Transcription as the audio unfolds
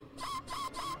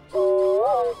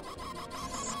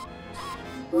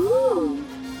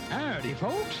Howdy,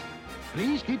 folks.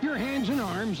 Please keep your hands and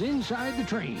arms inside the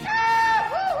train.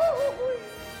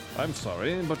 I'm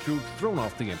sorry, but you've thrown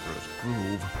off the Emperor's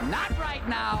groove. Not right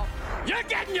now. You're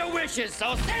getting your wishes,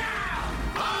 so sit down!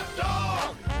 Hot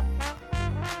dog!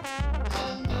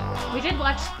 We did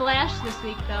watch Splash this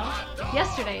week, though.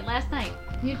 Yesterday, last night.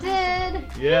 You did.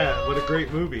 Yeah, what a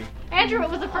great movie. Andrew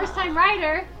was a first-time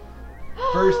rider.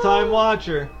 First time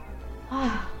watcher.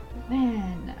 Oh,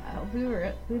 man, we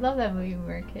loved that movie when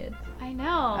we were kids. I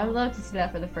know. I would love to see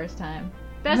that for the first time.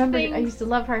 Best Remember, things. I used to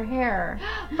love her hair.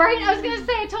 Right, I was gonna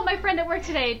say, I told my friend at work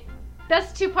today,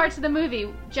 best two parts of the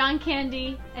movie, John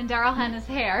Candy and Daryl Hannah's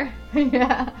hair.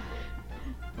 Yeah.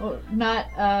 Well,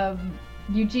 not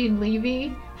Eugene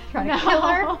Levy trying to kill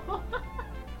her.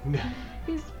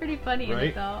 He's pretty funny in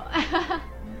it, though.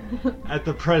 At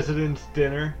the president's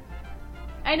dinner.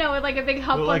 I know, with like a big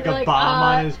hump With on like a bomb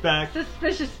on his back.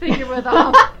 Suspicious figure with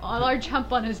a large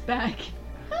hump on his back.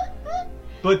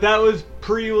 But that was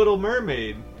pre-Little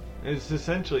Mermaid. It's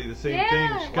essentially the same thing. She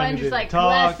well, kind and of just like talk.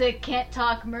 classic can't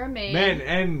talk mermaid. Man,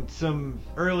 and some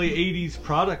early 80s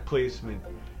product placement.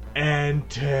 Ann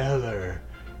Taylor,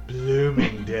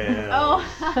 Bloomingdale. Oh.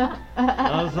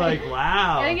 I was like,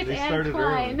 wow. I think it's they Anne started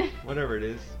Klein. early. Whatever it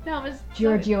is. No, it was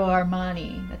Giorgio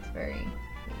Armani. That's very 80s.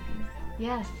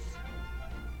 Yes.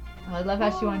 Oh, I love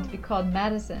how she wanted to be called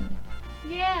Madison.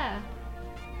 Yeah.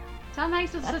 Tom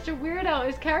Hanks was such a weirdo.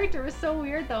 His character was so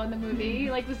weird, though, in the movie. He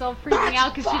like was all freaking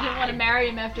out because she didn't want to marry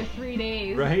him after 3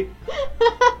 days. Right?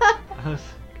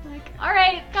 Like, all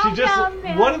right, calm She just, down,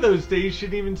 man. one of those days, she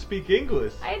didn't even speak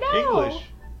English. I know. English.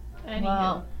 Anywho.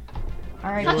 Well,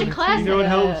 all right. Such a classic. You know what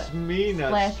helps me not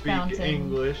Splash speak Fountain.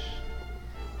 English?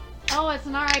 Oh, it's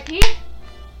an R.I.P.?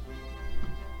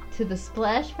 To the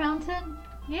Splash Fountain?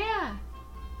 Yeah.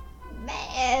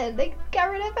 Man, they got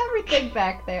rid of everything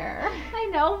back there. I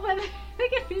know, but they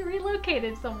could be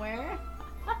relocated somewhere.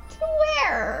 To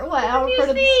where? What, out in The front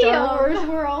of the Star museum. Wars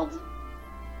world?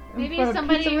 In Maybe front of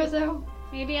somebody- Pizza Rizzo?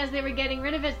 Maybe as they were getting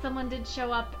rid of it, someone did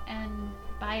show up and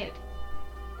buy it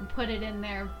and put it in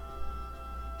their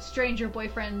stranger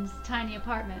boyfriend's tiny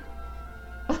apartment.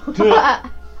 Okay.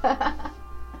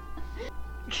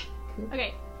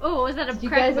 Oh, was that a Did you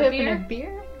crack guys of a open beer? a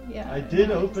beer? Yeah. I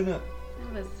did open up.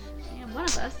 That was one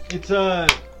of us. It's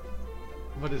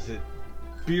what is it?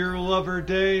 Beer Lover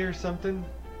Day or something?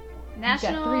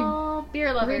 National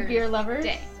Beer Lovers. 3 beer lovers.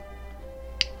 Day.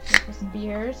 For some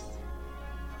beers.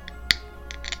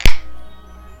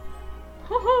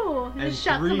 Woohoo! And a And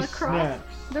shot 3 from across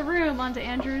snaps. the room onto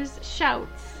Andrew's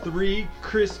shouts. 3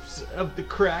 crisps of the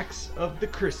cracks of the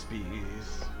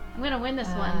Crispies. I'm gonna win this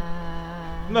one.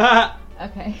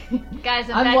 Okay. Guys,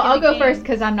 I'm back I'll in the go game. first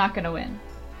because I'm not gonna win.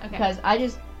 Okay. Because I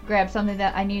just grabbed something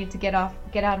that I needed to get out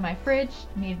of my fridge.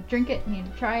 Needed to drink it.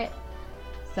 Needed to try it.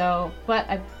 So, but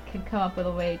I could come up with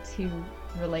a way to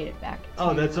relate it back.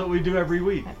 Oh, to that's what we do every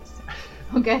week. episode.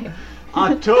 Okay.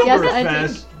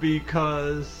 Oktoberfest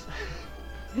because...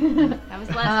 That was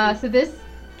last So this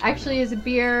actually is a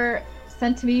beer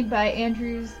sent to me by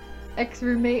Andrew's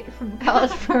ex-roommate from the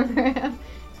college program.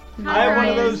 I have one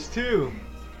of Ryan. those too.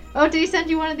 Oh, did he send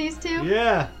you one of these too?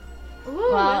 Yeah. Ooh,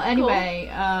 Well, that's anyway,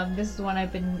 this is one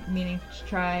I've been meaning to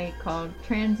try called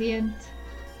Transient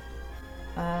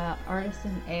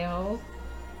Artisan Ale.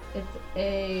 It's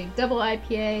a double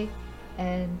IPA,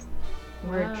 and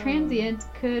word Wow. transient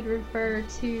could refer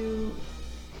to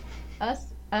us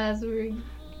as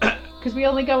because we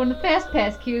only go in the fast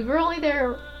pass queues. We're only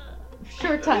there a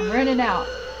short time. We're in and out.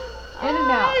 In and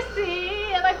out. I see.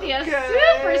 It might be a Okay.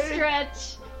 super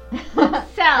stretch. I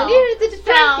Sal. needed to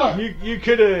Sal. drink it. You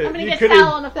could have. I'm gonna you get could Sal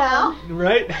have. on the phone.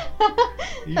 Right?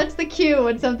 That's the cue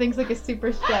when something's like a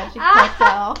super stretch. You call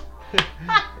Sal.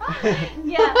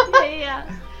 Yeah.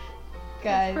 Guys.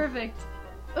 That's perfect.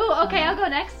 Ooh, okay, I'll go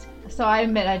next. So I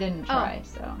admit I didn't try,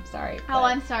 so I'm sorry. Oh, but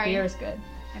I'm sorry. Beer is good.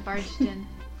 I barged in.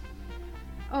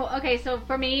 Oh, okay, so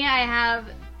for me, I have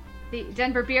the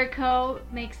Denver Beer Co.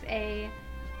 makes a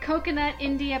Coconut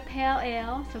India Pale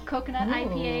Ale, so coconut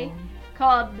IPA,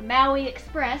 called the Maui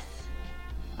Express.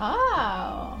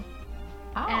 Oh.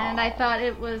 And I thought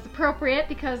it was appropriate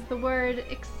because the word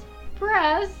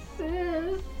express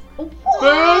is...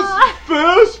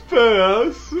 Fast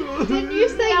pass. Didn't you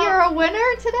say you're a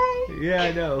winner today? Yeah,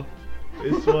 I know.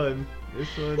 This one. This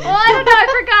one. Well, I don't know, I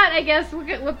forgot, I guess,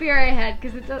 what beer I had,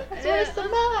 because it's a... Where's the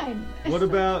mine? What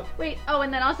about? Wait, oh,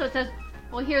 and then also it says,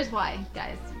 well, here's why,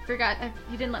 guys. Forgot,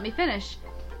 you didn't let me finish.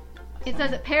 It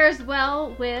says it pairs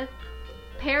with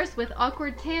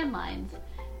awkward tan lines.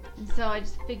 And so I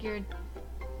just figured,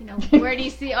 where do you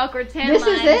see awkward tan This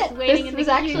is lines it? waiting This in was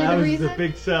the actually queue? That the was reason? the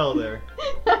big sell there.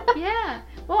 Yeah.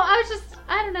 Well, I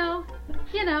don't know.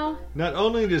 You know. Not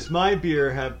only does my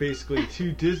beer have basically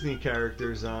 2 Disney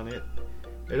characters on it,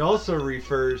 it also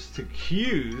refers to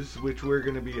Q's, which we're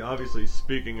going to be obviously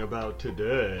speaking about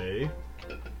today.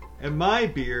 And my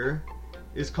beer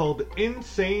is called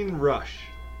Insane Rush,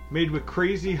 made with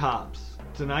crazy hops.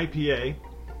 It's an IPA.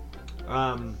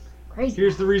 Crazy.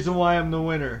 Here's the reason why I'm the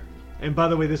winner. And by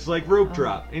the way, this is like Rope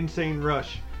Drop, Insane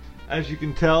Rush. As you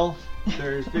can tell,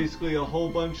 there's basically a whole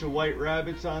bunch of white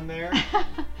rabbits on there.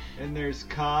 And there's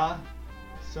Ka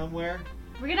somewhere.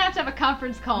 We're gonna have a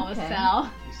conference call with Okay.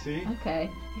 Sal. You see? Okay.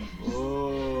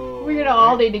 Whoa. We're gonna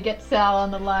all need to get Sal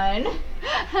on the line.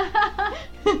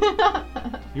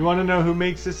 You want to know who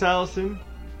makes this, Allison?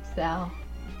 Sal.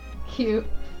 Cute.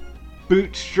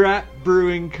 Bootstrap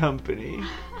Brewing Company.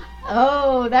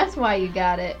 Oh, that's why you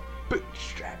got it.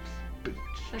 Bootstraps.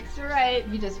 That's right.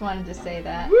 You just wanted to say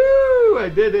that. Woo! I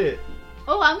did it.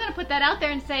 Oh, I'm gonna put that out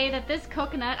there and say that this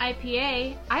coconut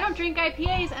IPA, I don't drink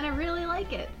IPAs and I really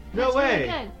like it. No It's way.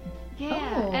 Really good.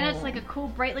 Yeah, Oh. and it's like a cool,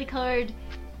 brightly colored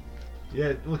Yeah,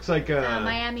 it looks like a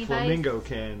Miami flamingo Vice.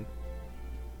 can.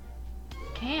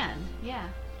 Yeah.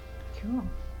 Cool.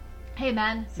 Hey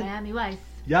man, Miami Vice.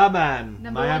 Yeah, man.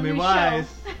 Number Miami one new Vice.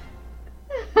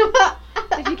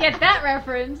 If you get that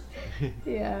reference,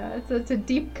 Yeah, it's a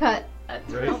deep cut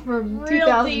that's Right? from Real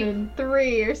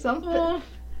 2003 or something. oof.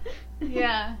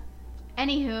 Yeah.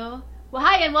 Anywho, well,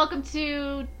 hi and welcome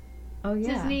to Oh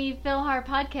yeah. Disney Philhar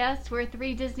Podcast, where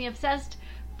 3 Disney obsessed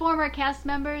former cast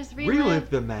members Relive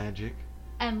the magic.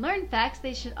 and learn facts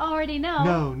they should already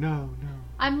know. No.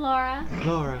 I'm Laura,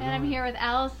 Laura. and I'm here with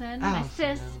Allison, my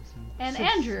sis, and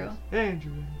Andrew.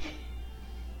 Andrew.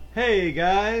 Hey,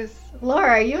 guys. Laura,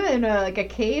 are you in a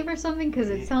cave or something? Because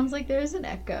it sounds like there's an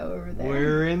echo over there.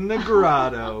 We're in the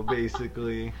grotto,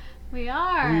 basically. We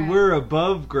are. We were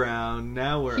above ground,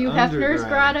 now we're Hugh underground. Hefner's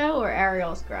grotto or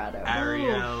Ariel's grotto?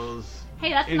 Ariel's Hey,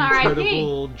 that's an RIP.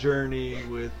 incredible journey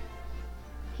with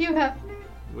Hugh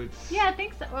Hefner? Yeah, I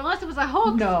think so. Or unless it was a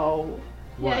hoax. No.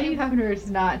 What? Hugh Hefner's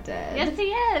not dead. Yes, he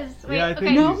is. Wait, Yeah, I okay.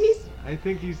 think No, he's. he's- I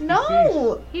think he's deceased.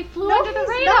 No! He flew No, under the he's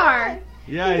radar. not.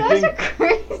 Yeah, You I guys think. are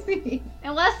crazy.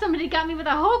 Unless somebody got me with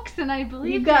a hoax, and I You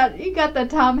believe got the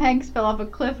Tom Hanks fell off a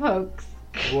cliff hoax.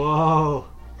 Whoa.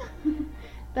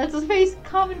 That's a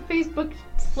common Facebook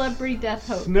celebrity death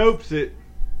hoax. Snopes it.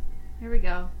 Here we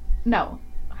go. No,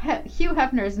 Hugh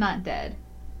Hefner is not dead.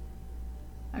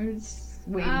 I'm just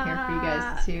waiting here for you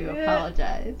guys to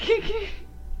apologize.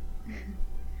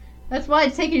 That's why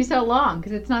it's taking you so long,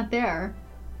 because it's not there.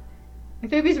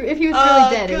 If he was really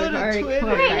dead, it go would to already Twitter. come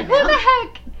up Wait, right who the now.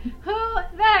 heck?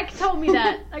 Who the heck told me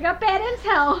that? I got bad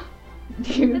intel.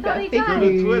 You That's got all he fake does. Go to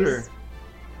news. Twitter.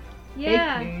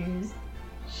 Yeah. Fake news.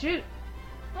 Shoot.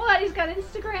 What? He's got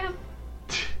Instagram.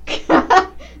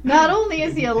 Not only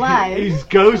is he alive, He's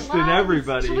ghosting Alive,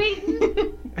 everybody.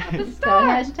 Tweeting. he's star.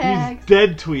 got He's hashtags.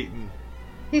 dead tweeting.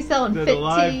 He's selling Dead fit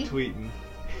alive tea.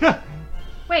 tweeting.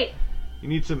 Wait. You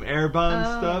need some Airbond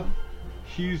Oh. stuff?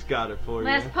 Hugh's got it for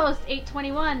Last you. post,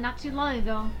 8/21, not too long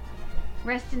ago.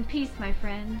 Rest in peace, my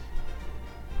friend.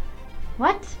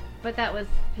 What? But that was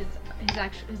his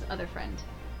other friend.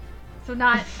 So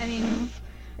not. I mean. it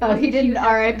Oh, wasn't he didn't Hugh Hefner.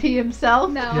 R.I.P. himself?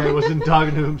 No. Yeah, he wasn't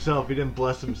talking to himself. He didn't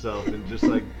bless himself and just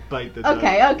like bite the dust.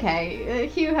 Okay.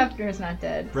 Hugh Hefner is not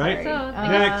dead. Right? Sorry. So,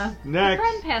 Next. My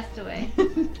friend passed away.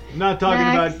 I'm not talking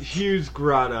Next. about Hugh's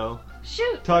grotto.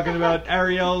 Shoot. Talking about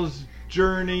Ariel's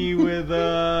journey with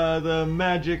the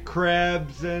magic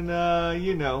crabs and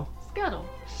Scuttle.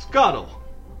 Scuttle.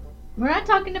 We're not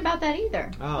talking about that either.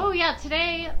 Oh yeah,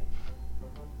 today.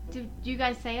 Did you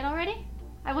guys say it already?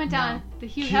 I went down the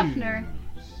Hugh Q. Hefner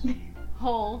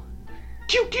hole.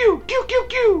 Q Q Q Q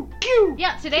Q Q.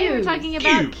 Yeah, today we were Q's. talking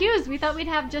about Q. Q's. We thought we'd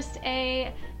have just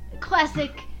a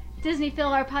classic Disney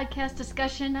Philhar podcast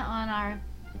discussion on our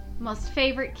most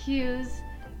favorite Q's,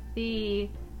 the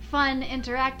fun,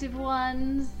 interactive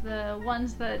ones, the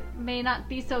ones that may not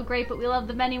be so great, but we love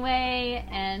them anyway,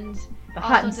 and The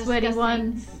hot and also sweaty discussing-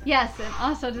 ones. Yes, and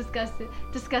also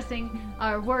discussing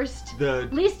our worst, The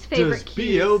least favorite Does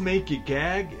Q's. BO make you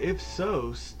gag? If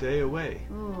so, stay away.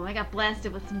 Ooh, I got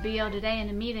blasted with some BO today in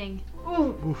a meeting.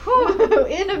 Ooh. Oof.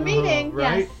 In a meeting.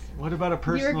 Right? Yes. What about a You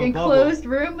were personal in bubble? closed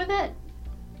room with it?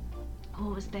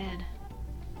 Oh, it was bad.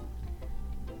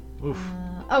 Oof.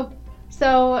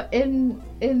 So in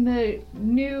the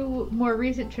new, more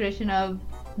recent tradition of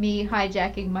me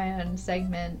hijacking my own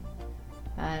segment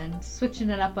and switching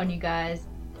it up on you guys,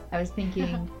 I was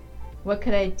thinking, what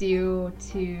could I do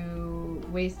to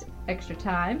waste extra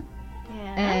time?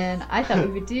 Yeah. And I thought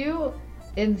we would do,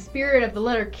 in the spirit of the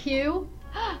letter Q,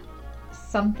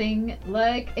 something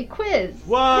like a quiz.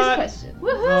 What? Quiz question.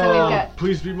 Woohoo! So we've got.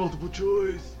 Please be multiple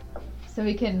choice. So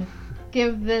we can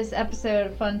give this episode a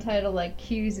fun title like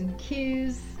Q's and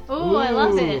Q's. Oh, I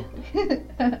love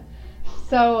it.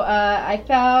 So I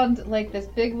found like this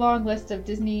big long list of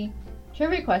Disney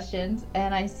trivia questions,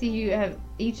 and I see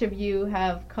each of you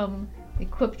have come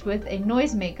equipped with a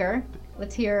noisemaker.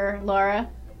 Let's hear Laura.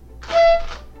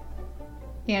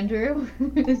 Andrew,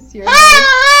 is your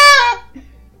noise.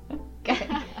 Okay.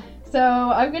 So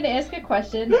I'm gonna ask a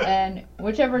question, and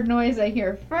whichever noise I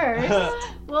hear first.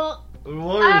 Well,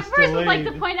 Laura's first I'd like to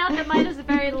delayed. point out that mine is a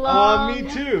very long. Me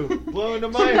too. Blow into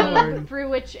my horn. Through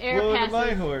which air Blow into passes.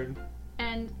 my horn.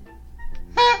 And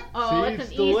See, it's it's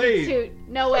an delayed. easy toot.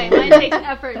 No way, mine takes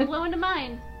effort. Blow into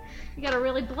mine. You gotta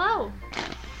really blow.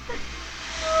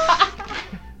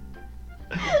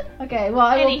 Okay, well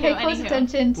I will pay close Anywho.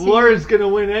 attention to. Laura's gonna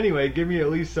win anyway. Give me at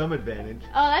least some advantage.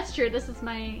 Oh, that's true. This is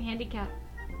my handicap.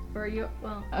 For you,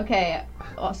 well. Okay,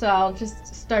 so I'll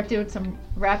just start doing some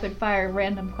rapid fire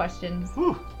random questions,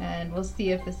 Whew. and we'll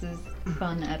see if this is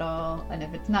fun at all, and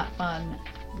if it's not fun,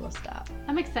 we'll stop.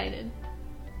 I'm excited.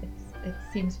 It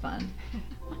seems fun.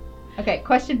 Okay,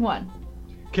 question 1.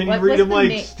 Can you What read was him the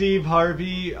like na- Steve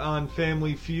Harvey on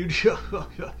Family Feud?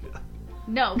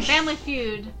 No, Family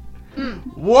Feud. I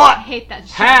What hate that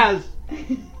shit. has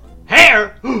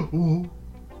hair?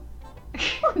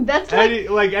 That's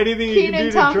like anything you can Kenan do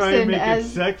to try Thompson and make it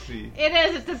as- sexy. It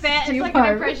is. It's a bad. Steve It's like Harvey.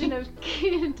 an impression of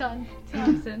Kenan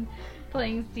Thompson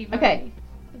playing Steve Okay. Harvey.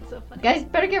 It's so funny. guys,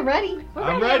 better get ready. We're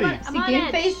I'm ready. ready. I'm See on game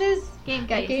edge. faces. Game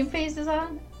Got face. game faces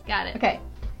on. Got it. Okay.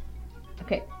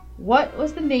 What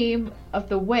was the name of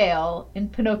the whale in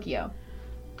Pinocchio?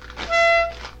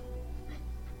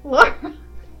 Laura.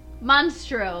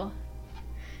 Monstro.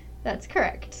 That's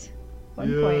correct.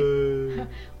 1 point. Yeah.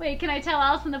 Wait, can I tell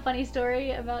Allison a funny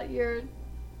story about your?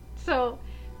 So,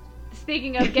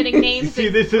 speaking of getting names. See,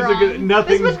 this isn't wrong. gonna. This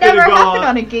Nothing's would gonna never go happen off.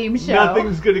 on a game show.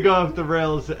 Nothing's gonna go off the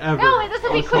rails ever. No, this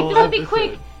will be quick. whole This will be episode.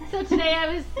 quick. So today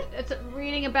I was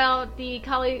reading about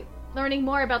learning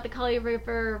more about the Kali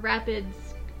River Rapids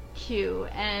queue,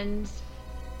 and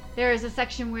there is a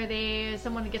section where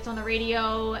someone gets on the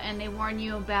radio and they warn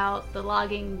you about the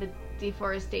logging, the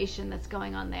deforestation that's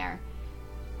going on there.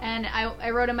 And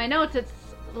I wrote in my notes it's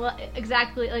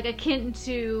exactly like akin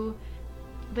to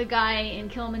the guy in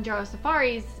Kilimanjaro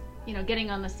Safaris,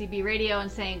 getting on the CB radio and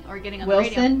saying, or getting on the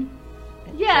radio. Wilson.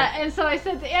 Yeah, and so I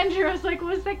said to Andrew, I was like,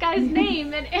 what's that guy's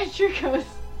name? And Andrew goes,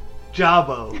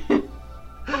 Jabo.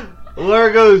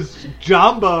 Laura goes,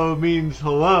 Jumbo means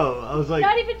hello. I was like,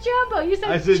 not even Jabo. You said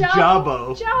I said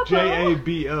Jabo. Jabo.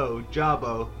 Jabo.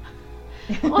 Jabo.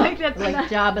 Like that's Like not,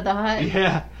 Jabba the Hutt.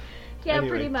 Yeah. yeah, anyway.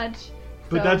 pretty much.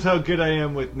 But So, that's how good I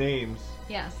am with names.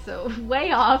 yeah. So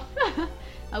way off.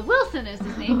 Wilson is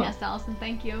his name. Yes, Allison.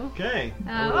 Thank you. Okay.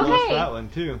 I would've lost okay. that one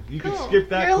too. You Cool. can skip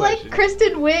that You're question. like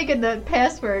Kristen Wiig in the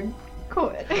password. Oh,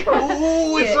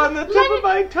 it's on the tip of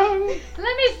my tongue.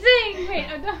 Let me sing. Wait.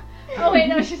 Oh wait,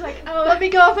 no. She's like, oh. Let me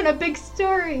go off on a big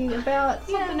story about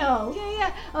something yeah, else.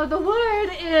 Yeah. Oh, the word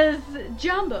is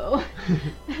jumbo.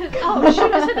 Oh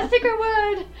shoot! I said the secret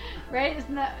word. Right?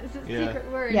 Isn't that is it Yeah. secret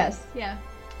word? Yes. Yeah.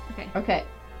 Okay. Okay,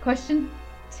 question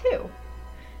 2.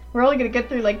 We're only gonna get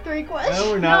through like 3 questions.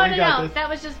 No, we're not. No, we got this. That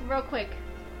was just real quick.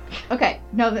 Okay,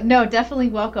 no, definitely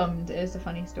welcomed is a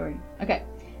funny story. Okay,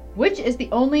 which is the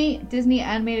only Disney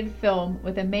animated film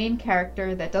with a main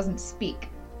character that doesn't speak?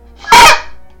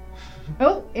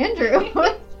 Oh, Andrew.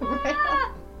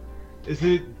 Is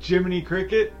it Jiminy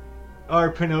Cricket? Or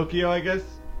Pinocchio, I guess?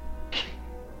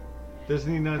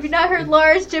 Doesn't he not? Have you not heard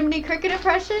Laura's Jiminy Cricket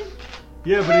impression?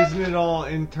 Yeah, but isn't it all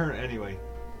intern anyway?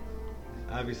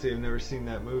 Obviously, I've never seen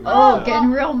that movie. Oh, so-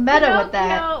 getting real meta with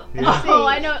that. Pinocchio. Yeah. Oh,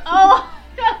 I know. Oh,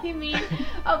 I know what you mean.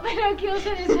 Oh, Pinocchio's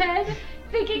in his head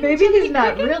thinking. Maybe Jiminy he's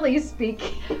not Cricket? really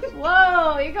speaking.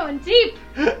 Whoa, you're going deep.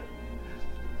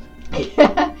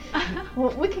 Yeah.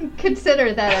 Well, we can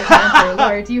consider that as answer.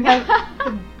 Laura, do you have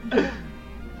the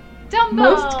Dumbo.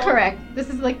 most correct? This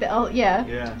is like the yeah.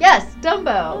 Yeah. Yes,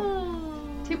 Dumbo.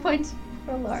 Oh, 2 points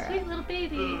for Laura. sweet little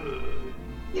baby.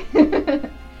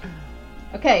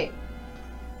 Okay.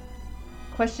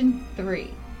 Question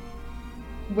 3.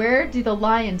 Where do the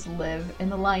lions live in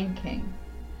The Lion King?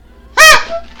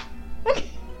 Okay.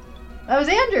 That was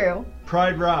Andrew.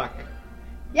 Pride Rock.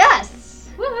 Yes.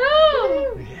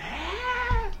 Woohoo!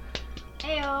 Yeah.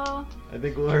 Ayo. I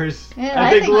think Laura's. Yeah, I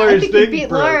think Laura's you thing beat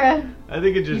broke. Laura. I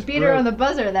think it You just beat her on the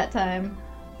buzzer that time.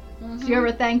 Did you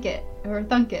ever thank it? Or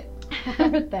thunk it?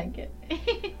 Ever thank it?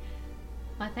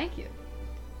 Why, thank you.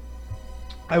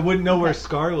 I wouldn't know where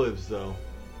Scar lives though.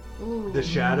 Ooh. The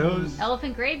Shadows.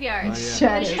 Elephant Graveyard. Oh, yeah.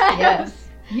 Shadows, The Shadows. yes.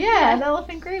 Yeah, an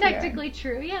elephant graveyard. Technically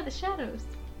true. Yeah, the shadows.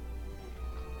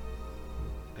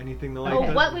 Anything the light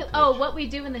Oh, doesn't touch. What We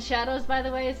Do in the Shadows, by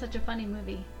the way, is such a funny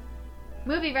movie.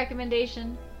 Movie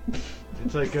recommendation.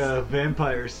 It's like a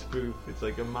vampire spoof. It's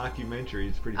like a mockumentary.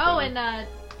 It's pretty Oh, funny. and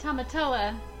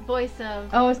Tamatoa, voice of.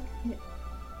 Oh, it's...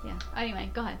 Yeah. Anyway,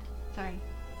 go ahead. Sorry.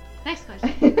 Next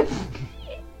question.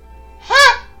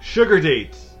 Sugar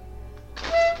dates.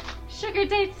 Sugar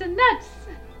dates and nuts.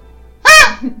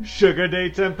 Sugar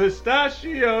dates and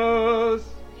pistachios.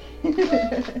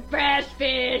 Fresh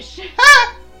fish.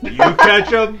 You catch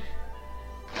them.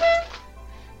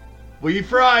 We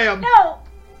fry them. No.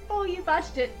 Oh, you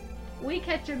botched it. We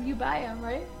catch 'em, you buy 'em,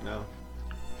 right? No.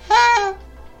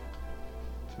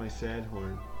 It's my sad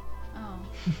horn. Oh.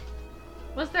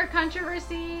 Was there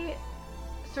controversy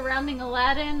surrounding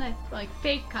Aladdin? Like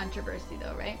fake controversy,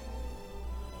 though, right?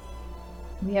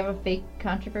 We have a fake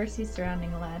controversy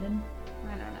surrounding Aladdin. I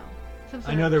don't know. Some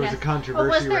sort I know of there was a cast- controversy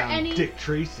was there around any- Dick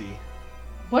Tracy.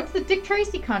 What's the Dick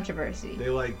Tracy controversy? They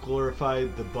like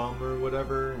glorified the bum or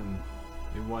whatever, and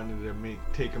they wanted to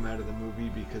take him out of the movie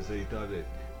because they thought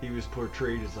he was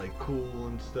portrayed as like cool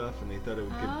and stuff, and they thought it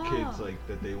would give kids Oh. like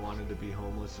that they wanted to be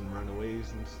homeless and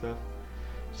runaways and stuff.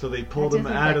 So they pulled I him did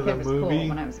think out that of the kid was cool movie,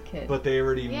 when I was a kid. but they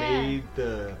already Yeah. made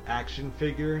the action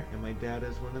figure, and my dad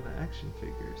has one of the action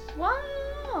figures. Wow.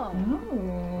 Oh.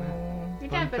 Your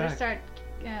Fun dad better fact. start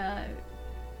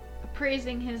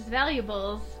appraising his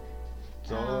valuables.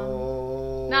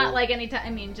 So Not like any time. I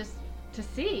mean, just to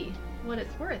see what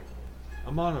it's worth.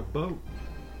 I'm on a boat.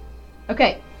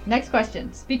 Okay, next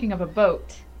question. Speaking of a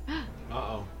boat,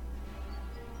 Uh-oh.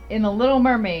 in The Little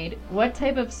Mermaid, what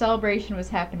type of celebration was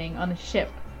happening on the ship?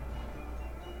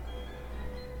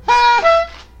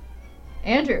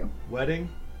 Andrew. Wedding?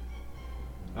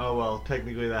 Oh well,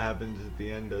 technically that happens at the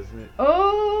end, doesn't it?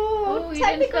 Oh, you didn't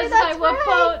technically specify that's what right.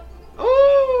 boat.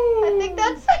 Oh!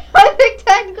 I think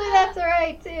technically that's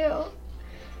right too.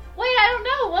 Wait, I don't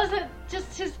know. Was it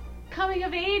just his coming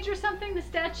of age or something? The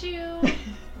statue.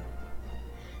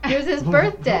 It was his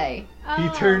birthday. He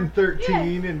Oh, turned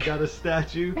 13 and got a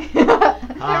statue. But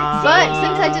since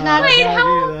I did not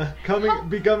Wait,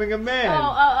 becoming a man.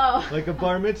 Oh. Like a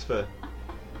bar mitzvah.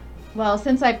 Well,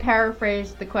 since I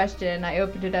paraphrased the question, I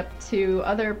opened it up to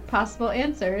other possible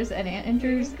answers, and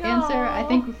Andrew's There you go. answer, I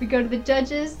think if we go to the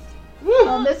judges Woo!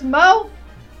 on this Mo,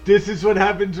 This is what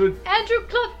happens with... Andrew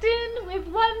clocked in with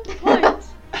 1 point.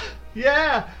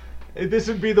 Yeah! This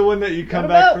would be the one that you come What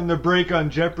back about- from the break on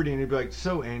Jeopardy and you'd be like,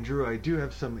 so Andrew, I do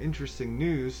have some interesting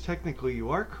news. Technically you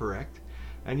are correct.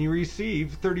 And you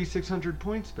receive 3,600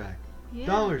 points back. Yeah.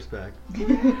 Dollars back.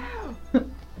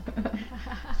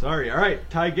 Sorry. Alright,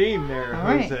 tie game there, All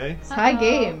right. Jose. tie Uh-oh.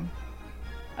 game.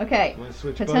 Okay, Want to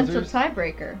switch potential buzzers?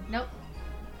 tiebreaker. Nope.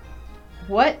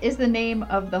 What is the name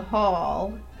of the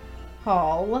hall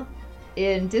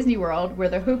in Disney World where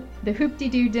the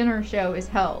Hoop-de-Doo dinner show is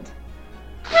held?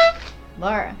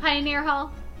 Laura. Pioneer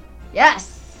Hall.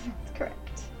 Yes, that's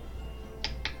correct.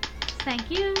 Thank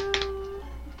you.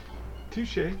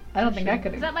 Touche. I don't think I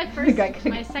could. Is that my first? I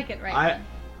could've- My second right?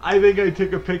 I think I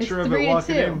took a picture It's of it 3-2.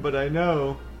 walking in, but I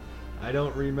know I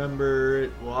don't remember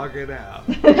it walking out.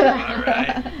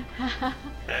 Alright. Am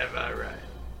I right?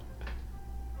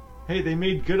 Hey, they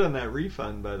made good on that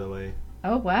refund, by the way.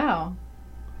 Oh wow.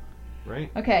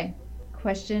 Right? Okay.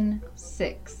 Question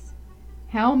 6.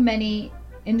 How many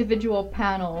individual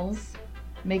panels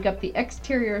make up the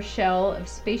exterior shell of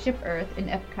Spaceship Earth in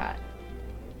Epcot?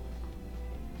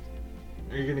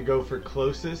 Are you gonna go for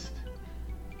closest?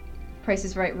 Price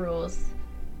is Right rules.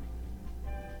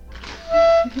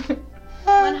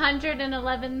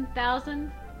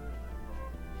 111,000.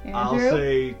 I'll Andrew?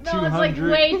 say 200. No, it's like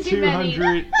way too many.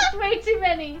 200. It's way too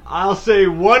many. I'll say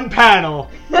one panel.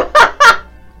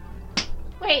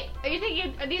 Wait, are you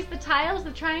thinking? Are these the tiles,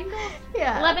 the triangles?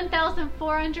 Yeah.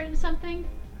 11,400 and something.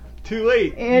 Too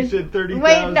late. And- You said 30,000.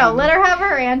 Wait, no, let her have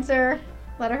her answer.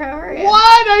 Let her have her answer.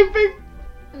 What? I think.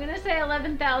 I'm gonna say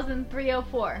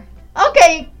 11,304.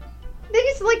 Okay.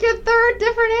 This is like your third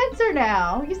different answer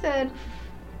now. You said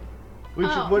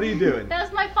Oh. What are you doing? That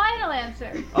was my final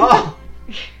answer. Oh.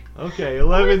 Okay,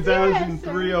 What was your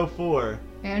 11,304.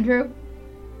 Andrew.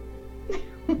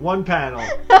 One panel.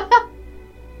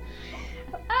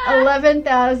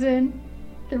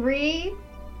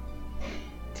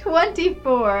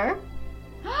 11,324.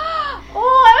 Oh,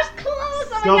 I was close. Oh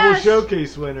my Double gosh.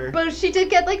 showcase winner. But she did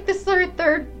get like this third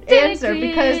answer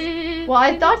because, well,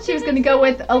 I thought she was going to go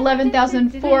with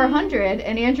 11,400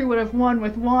 and Andrew would have won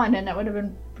with 1 and that would have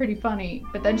been pretty funny.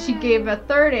 But then she gave a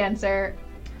third answer.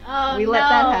 Oh, We let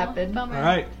that happen. Bummer. All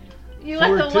right. You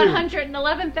let the 4-2.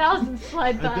 111,000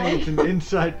 slide by. I think it's an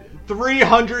inside.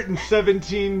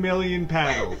 317 million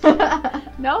panels.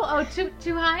 No? Oh,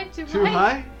 too high? Too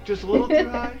high? Just a little too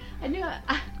high? I knew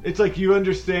it. It's like you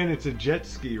understand it's a jet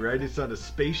ski, right? It's not a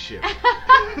spaceship.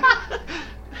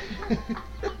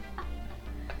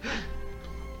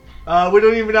 We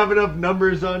don't even have enough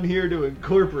numbers on here to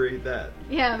incorporate that.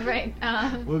 Yeah, right.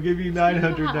 We'll give you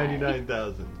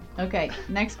 999,000. Okay,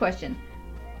 next question.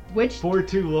 Which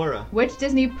 4-2 Laura. Which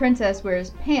Disney princess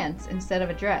wears pants instead of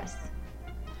a dress?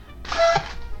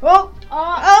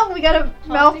 Oh, we got a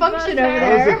malfunction over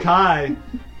That was there. a tie.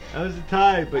 That was a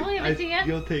tie, but I'll give it to you.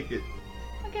 you'll take it.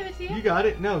 I'll give it to you. You got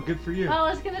it? No, good for you. Oh, I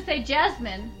was going to say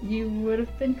Jasmine. You would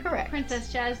have been correct.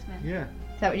 Princess Jasmine. Yeah.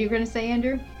 Is that what you were going to say,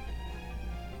 Andrew?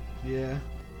 Yeah.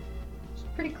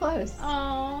 Pretty close.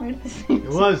 Oh. Right at the same It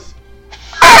was.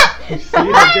 You see,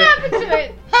 What happened to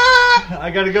it?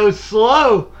 I gotta go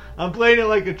slow. I'm playing it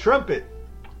like a trumpet.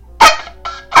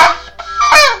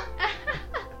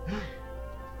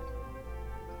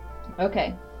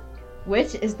 Okay.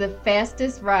 Which is the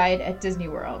fastest ride at Disney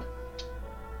World?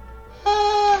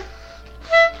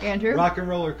 Andrew? Rock and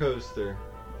roller coaster.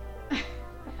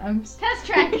 Test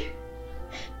track.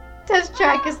 Test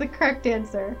track is the correct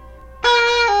answer.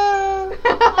 Aww.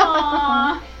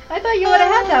 I thought you would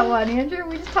have had that one, Andrew.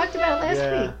 We just talked about it last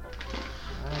Yeah. week.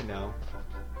 I know.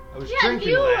 I was Yeah, drinking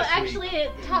you last actually week.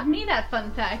 taught me that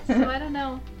fun fact, so I don't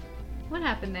know what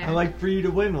happened there. I like for you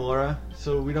to win, Laura,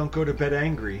 so we don't go to bed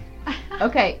angry.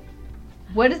 Okay.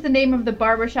 What is the name of the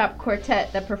barbershop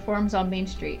quartet that performs on Main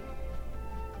Street?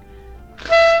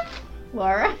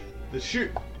 Laura? The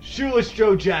Shoeless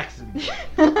Joe Jackson.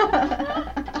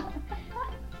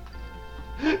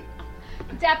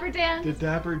 Dapper Dan. The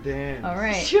Dapper Dan. All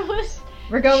right. Shoeless.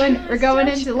 We're going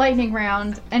Shoeless into lightning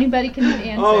round. Anybody can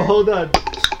answer. Oh, hold on.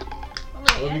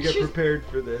 Wait, Let me get prepared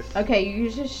for this. Okay, you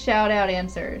just shout out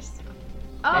answers.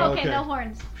 Oh, okay, Okay. no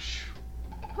horns.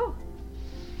 Whew.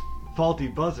 Faulty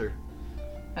buzzer.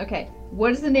 Okay.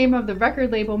 What is the name of the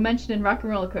record label mentioned in Rock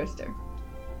and Roller Coaster?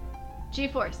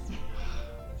 G-Force.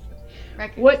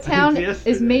 Records. What town Yesterday.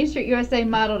 is Main Street USA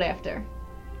modeled after?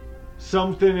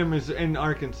 Something in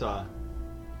Arkansas.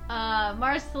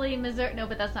 Marceline, Missouri. No,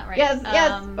 but that's not right. Yes.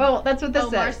 Oh, that's what this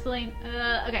says. Marceline.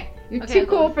 Okay. You're Okay, too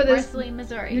cool for this. Marceline,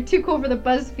 Missouri. You're too cool for the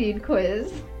BuzzFeed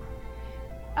quiz.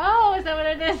 Oh, is that what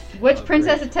it is? Which Oh,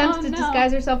 princess great. attempts Oh, to no.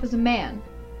 disguise herself as a man?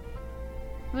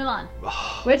 Mulan.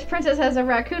 Which princess has a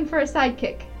raccoon for a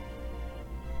sidekick?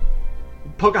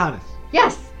 Pocahontas.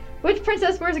 Yes. Which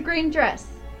princess wears a green dress?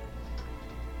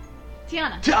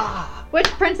 Tiana. Ah! Which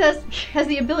princess has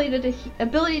the ability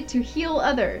to heal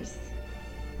others?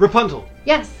 Rapunzel.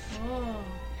 Yes. Oh.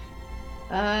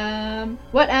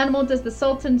 What animal does the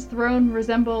Sultan's throne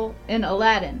resemble in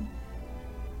Aladdin?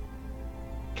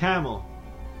 Camel.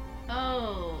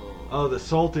 Oh. Oh, the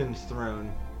Sultan's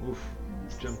throne. Oof.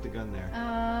 Jumped the gun there.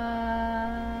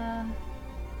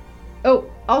 Oh,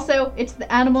 also, it's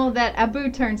the animal that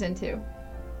Abu turns into.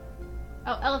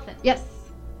 Oh, elephant. Yes.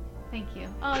 Thank you.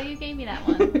 Oh, you gave me that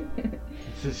one.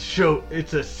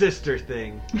 It's a sister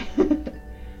thing.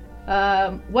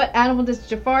 What animal does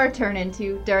Jafar turn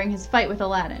into during his fight with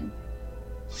Aladdin?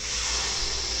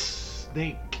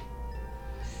 Snake.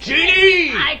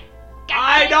 Genie!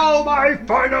 I know my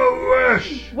final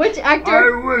wish! Which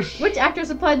actor I wish!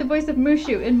 supplied the voice of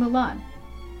Mushu in Mulan?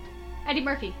 Eddie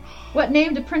Murphy. What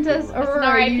name did Princess That's an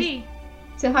Aurora use R.I.P.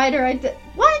 to hide her identity?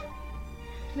 What?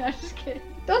 No, I'm just kidding.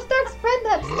 Don't start spreading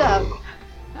that stuff.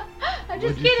 I'm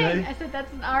just What'd you kidding. say? I said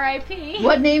that's an R.I.P.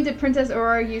 What name did Princess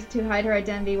Aurora use to hide her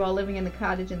identity while living in the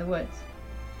cottage in the woods?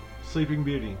 Sleeping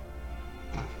Beauty.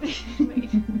 Wait.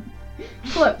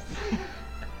 Close.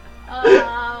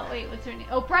 Wait, what's her name?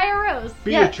 Oh, Briar Rose.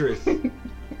 Beatrice.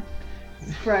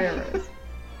 Briar Rose.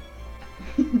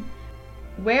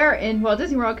 Where in Walt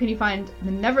Disney World can you find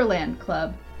the Neverland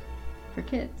Club for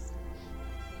kids?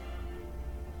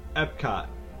 Epcot.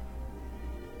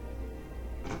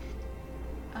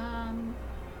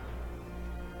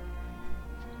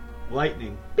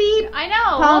 Lightning. Beep. I know.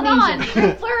 Hold on.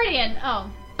 Polynesian. Floridian. Oh,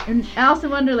 In Alice in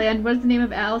Wonderland, what is the name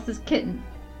of Alice's kitten?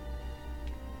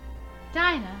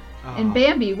 Dinah. In Oh.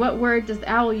 Bambi, what word does the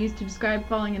owl use to describe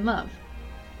falling in love?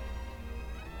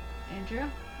 Andrew.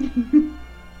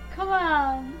 Come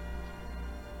on.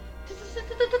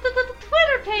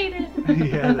 Twitter pated.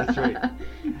 Yeah, that's right.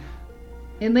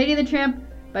 In Lady and the Tramp,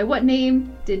 by what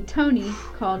name did Tony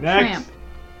call Next. Tramp?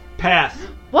 Pass.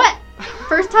 What?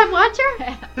 First time watcher?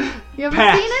 You haven't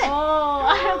Pass. seen it? Oh,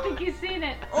 I don't think you've seen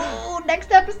it. Oh,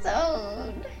 next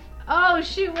episode. Oh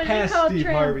shoot, what is Pass it called? Steve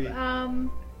Tramp? Harvey.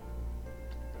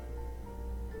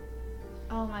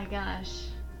 Oh my gosh.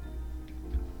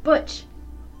 Butch.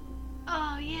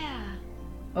 Oh yeah.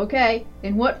 Okay.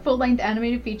 In what full-length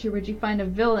animated feature would you find a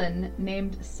villain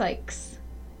named Sykes?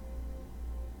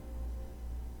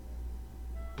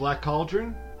 Black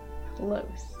Cauldron? Close.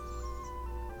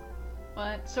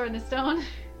 What? Sword in the Stone?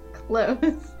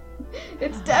 Close.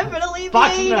 It's definitely the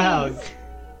Fox and the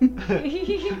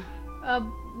 80s.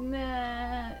 Hound.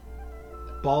 Nah.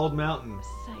 Bald Mountain.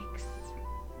 Sykes.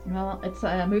 Well, it's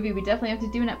a movie we definitely have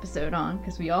to do an episode on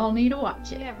because we all need to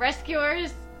watch it. Yeah,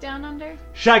 Rescuers Down Under.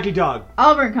 Shaggy Dog.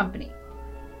 Oliver and Company.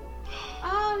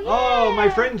 Oh, yeah. Oh, my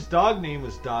friend's dog name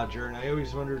was Dodger, and I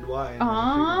always wondered why. And then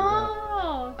I figured it out.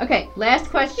 Oh. Okay, last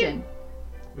question.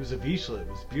 It was a Vizsla. It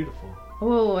was beautiful.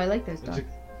 Oh, I like those It was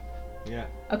dogs. Yeah.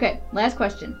 Okay, last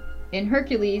question. In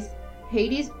Hercules,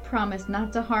 Hades promised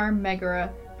not to harm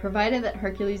Megara, provided that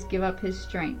Hercules give up his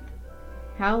strength.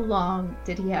 How long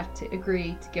did he have to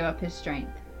agree to give up his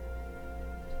strength?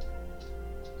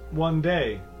 One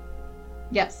day.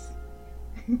 Yes.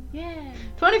 Yeah.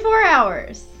 24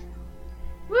 hours.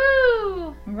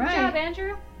 Woo! Right. Good job,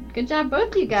 Andrew. Good job,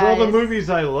 both you It's guys. all the movies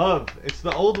I love. It's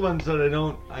the old ones that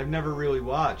I've never really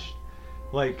watched.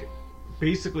 Like,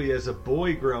 basically as a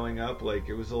boy growing up, like,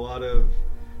 it was a lot of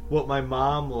what my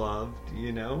mom loved,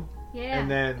 you know? Yeah.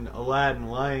 And then Aladdin,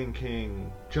 Lion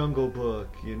King, Jungle Book,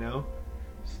 you know?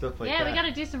 Stuff like that. Yeah, we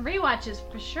gotta do some rewatches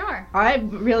for sure. I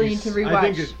really need to I think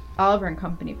rewatch it- Oliver and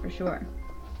Company for sure.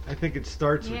 I think it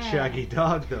starts with Yeah. Shaggy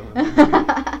Dog, though.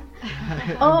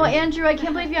 Oh, Andrew, I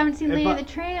can't believe you haven't seen If Lady I- the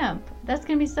Tramp. That's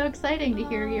gonna be so exciting to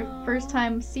hear your first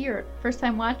time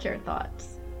watcher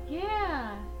thoughts.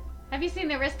 Yeah. Have you seen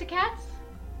the Aristocats?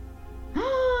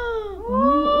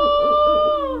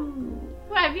 Ooh.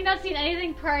 What, have you not seen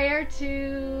anything prior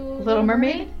to Little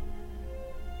Mermaid?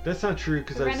 That's not true,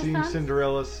 because The I've seen Renaissance?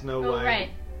 Cinderella, Snow Oh, White. right.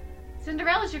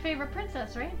 Cinderella's your favorite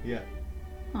princess, right? Yeah.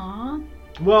 Aw.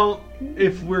 Well,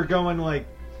 if we're going, like,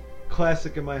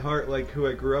 classic in my heart, like, who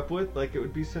I grew up with, like, it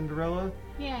would be Cinderella.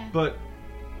 Yeah. But,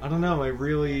 I don't know, I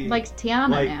really... Likes Tiana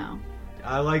Like- now.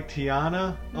 I like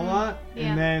Tiana a lot, yeah.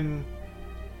 and then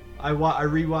I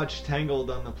rewatched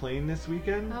Tangled on the plane this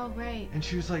weekend, Oh, right. and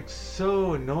she was like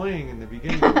so annoying in the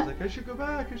beginning. I was like, I should go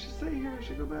back. I should stay here. I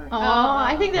should go back. Aw,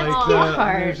 I think that's like, the cute and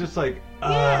part. it was just like,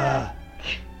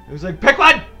 It was like, pick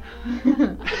one.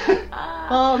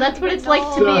 Well, that's what it's like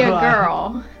to be a So,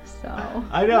 girl. So.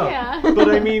 I know, Yeah. but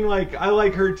I mean, like, I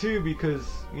like her too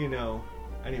because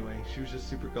Anyway, she was just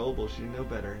super gullible. She didn't know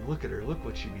better, and look at her. Look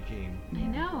what she became. I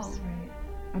know. That's right.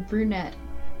 A brunette.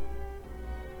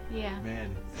 Yeah.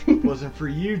 Man, if it wasn't for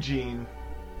Eugene.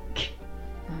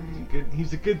 Alright.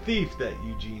 He's a good thief, that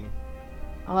Eugene.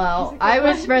 Well, He's a good I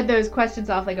would one. spread those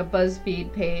questions off like a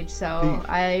BuzzFeed page, so Thief.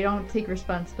 I don't take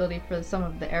responsibility for some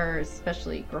of the errors,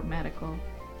 especially grammatical.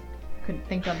 Couldn't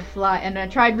think on the fly, and I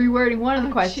tried rewording one of the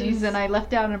Oh, questions, jeez. and I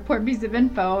left out an important piece of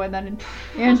info, and then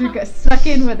Andrew got stuck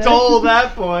in with it. Stole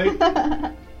that boy.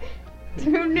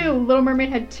 Who knew Little Mermaid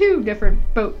had 2 different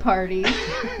boat parties?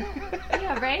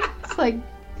 Yeah, right? It's like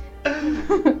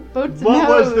boats and What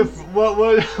was the hoes. what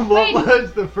Wait.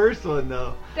 was the first one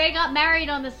though? They got married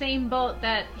on the same boat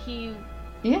that he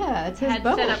Yeah, it's his had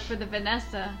boat. set up for the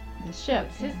Vanessa. The ship.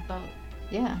 It's his boat.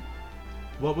 Yeah,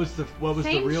 What was the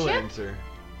Same real ship? answer?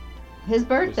 his Was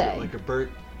birthday. it like a bird?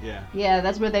 Yeah. Yeah,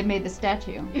 that's where they made the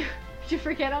statue. Did you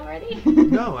forget already?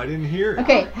 No, I didn't hear it.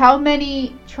 Okay, how many You're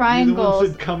the one triangles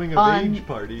said coming of on age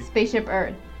party. Spaceship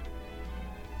Earth?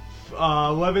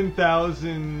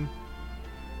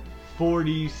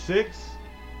 11,046.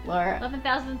 Laura,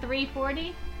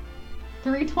 11,340?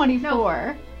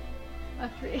 324. Oh,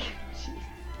 3. Jeez.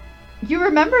 You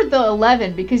remembered the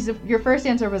 11 because if your first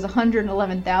answer was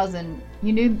 111,000.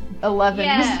 You knew 11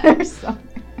 Yeah. was there somewhere.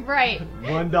 Right.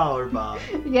 $1, Bob.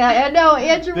 Yeah, I know.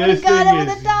 Andrew would have This got thing it with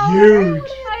is a dollar. huge.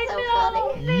 I So know.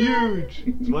 funny. Huge.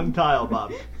 It's one tile,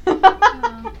 Bob.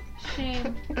 Oh,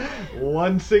 shame.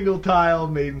 One single tile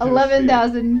made into a sphere.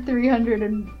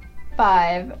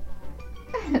 11,305.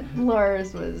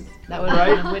 Laura's was that would have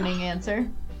been a Right? winning answer.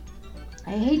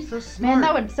 I hate So smart. man.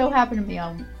 That would so happen to me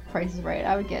on Price is Right.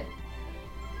 I would get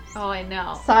Oh, I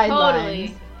know. sidelines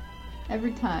Totally.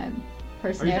 every time. Are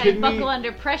you Personally, Gotta kidding me? buckle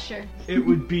under pressure. It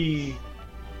would be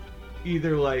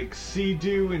either like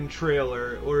Sea-Doo and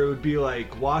trailer, or it would be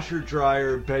like washer,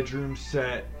 dryer, bedroom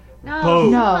set. No,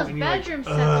 Boat. No. some of those And you're like, bedroom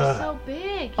sets are ugh. so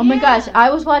big. oh my Yeah. gosh,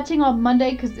 I was watching on Monday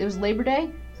because it was Labor Day,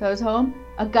 so I was home.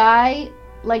 A guy,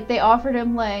 like they offered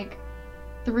him like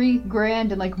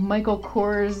 $3,000 in like Michael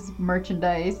Kors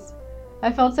merchandise.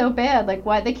 I felt so bad. Like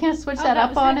why they can't switch Oh, that that up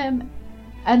was on it? him?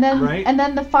 And then Right.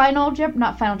 the final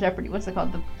not Final Jeopardy. What's it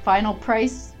called? The final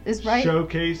price is right.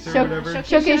 Showcase or Show- whatever.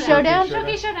 Showcase Showdown?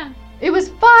 Showcase Showdown. It was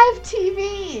 5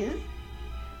 TVs.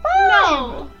 5.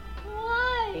 No.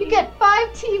 What? You get 5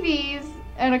 TVs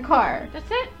and a car. That's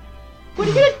it? What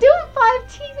are you gonna do with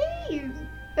 5 TVs?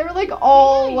 They were like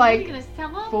all Are like you gonna sell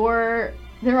them?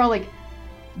 they were all like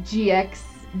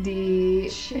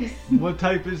GXD. What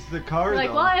type is the car? You're like,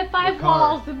 though? well, I have 5 What car?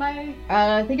 walls in my.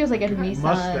 I think it was like a Nissan,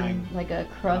 Mustang. like a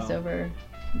crossover.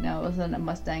 No, it wasn't a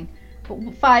Mustang.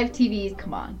 But 5 TVs,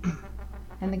 come on.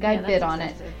 And the guy Yeah, that's bid on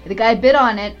it. excessive. The guy bid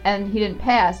on it, and he didn't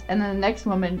pass. And then the next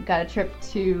woman got a trip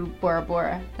to Bora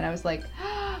Bora, and I was like,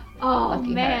 Oh Lucky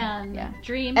her. man, Yeah.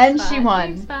 dream And spot, she won.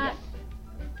 Dream spot.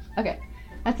 okay,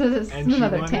 that's And she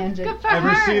another won. tangent. Good for Ever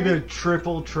her. see the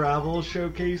triple travel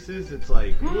showcases? It's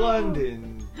like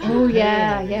London, Oh, Japan,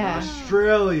 yeah, yeah.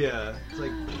 Australia. It's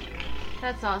like,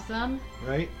 That's awesome.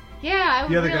 right? Yeah, I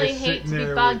would The other really guy's hate sitting to be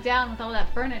there bogged with- down with all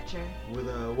that furniture. With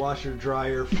a washer,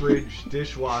 dryer, fridge,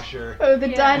 dishwasher, Oh, the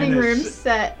Yeah. dining And a room s-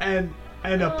 set. and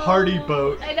a party Oh,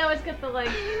 boat. I know it's got the like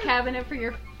cabinet for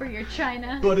your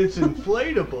china. But it's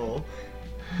inflatable.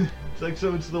 It's like,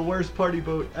 so it's the worst party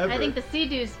boat ever. I think the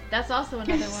Sea-Doos, that's also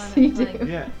another one. Sea-Doo. That's like,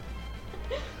 Yeah.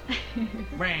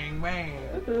 Wang, wang.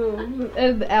 Ooh,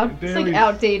 and it's like Dailies.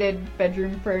 outdated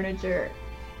bedroom furniture.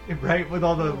 Right? With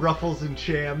all the ruffles and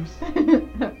shams.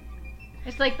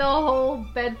 it's like the whole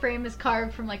bed frame is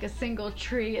carved from like a single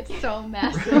tree. It's so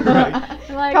massive. Right.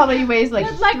 Like, Probably weighs like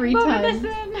let's, 3 move tons.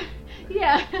 this in.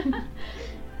 Yeah.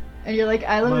 And you're like,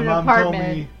 I live My in an mom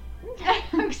apartment.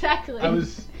 told me exactly.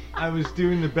 I was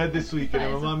doing the bed this week,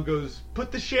 and my mom goes, "Put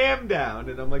the sham down,"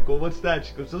 and I'm like, "Well, what's that?"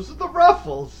 She goes, "Those are the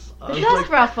ruffles." I The was dust like,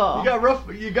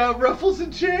 ruffle. You got ruffles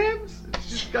and shams?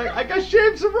 She's got, I got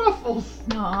shams and ruffles.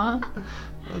 Aw.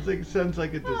 I was like, it sounds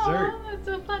like a dessert. Aw, that's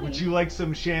so funny. Would you like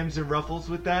some shams and ruffles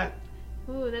with that?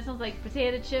 Ooh, that sounds like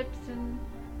potato chips and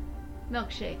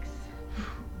milkshakes.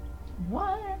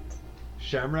 What?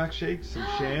 Shamrock shakes, some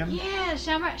shams. Yeah,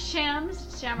 shamrock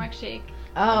shake.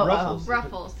 Oh, Ruffles.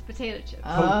 Ruffles, potato chips.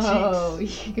 Oh,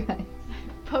 you guys.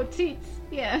 Poteets,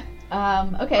 yeah.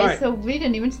 Okay, All right. so we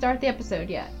didn't even start the episode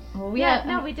yet. Well,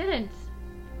 No, we didn't.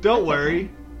 Don't That's worry. okay.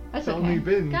 That's It's only okay.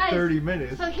 been Guys, 30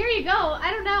 minutes. So here you go. I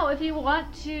don't know if you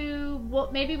want to. Well,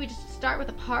 maybe we just start with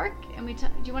a park, and do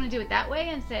you want to do it that way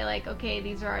and say like, okay,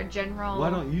 these are our general. Why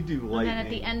don't you do And lightning? then at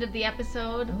the end of the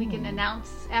episode, we can announce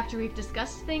after we've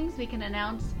discussed things. We can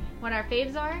announce what our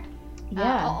faves are.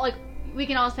 Yeah. Like we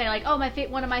can all say like, oh,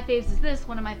 one of my faves is this,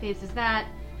 one of my faves is that.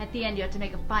 At the end, you have to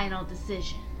make a final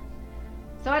decision.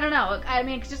 So I don't know. I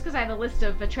mean, just because I have a list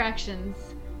of attractions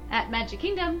at Magic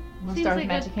Kingdom, Wanna seems start like with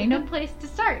Magic a Kingdom? good place to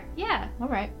start. Yeah. All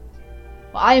right.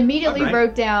 Well, I immediately All right.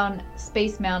 wrote down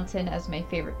Space Mountain as my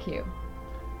favorite queue.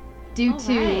 Due All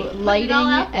to right. Putting it all lighting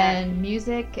out there. and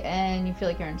music, and you feel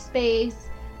like you're in space,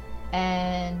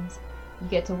 and you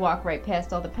get to walk right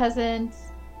past all the peasants,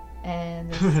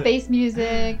 and there's space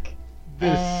music,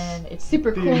 and it's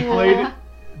super cool.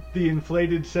 The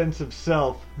inflated sense of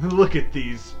self. Look at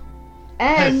these.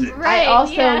 And peasants. Right, I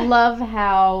also yeah. love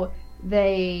how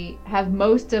they have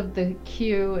most of the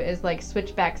queue is like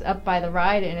switchbacks up by the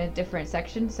ride in a different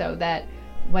section, so that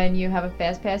when you have a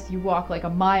fast pass, you walk like a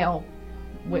mile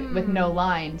with no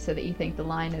line, so that you think the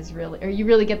line is really, or you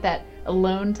really get that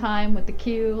alone time with the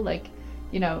queue. Like,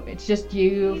 you know, it's just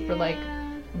you for like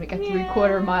a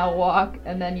 3/4 mile walk,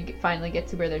 and then you finally get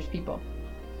to where there's people.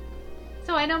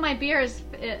 So I know my beer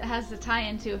it has a tie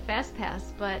into a fast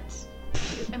pass, but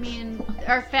I mean,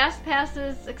 are fast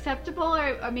passes acceptable?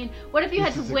 Or I mean, what if you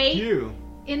had This is to a wait queue.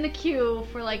 in the queue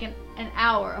for like an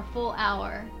hour, a full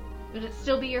hour? Would it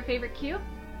still be your favorite queue?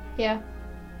 Yeah,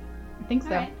 I think so.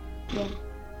 Alright. Yeah.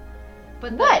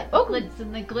 But What? the Oh. glitz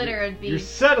and the glitter would be. You're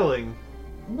settling.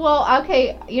 Well,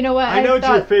 okay, you know what? I know it's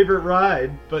your thought- favorite ride,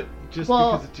 but just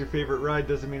Well- because it's your favorite ride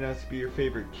doesn't mean it has to be your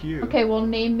favorite queue. Okay, well,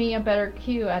 name me a better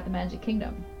queue at the Magic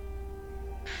Kingdom.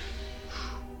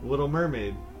 Little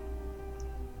Mermaid.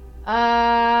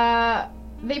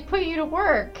 They put you to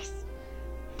work.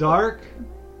 Dark.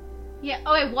 Yeah.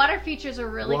 Oh, wait, water features are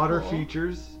really Water cool.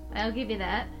 features. I'll give you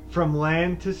that. From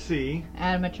land to sea.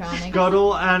 Animatronics.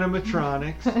 Scuttle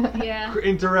animatronics. Yeah.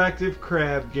 Interactive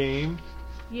crab game.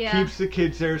 Yeah. Keeps the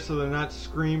kids there so they're not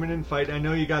screaming and fighting. I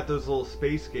know you got those little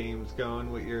space games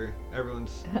going with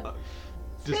everyone's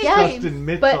disgusting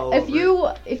mitts But all if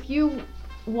over. if you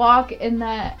walk in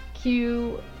that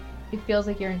queue, it feels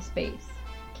like you're in space.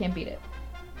 Can't beat it.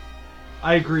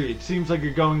 I agree. It seems like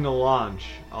you're going to launch.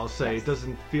 I'll say Yes. it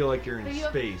doesn't feel like you're in Are you-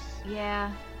 space.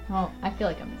 Yeah. Well, I feel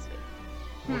like I'm in space.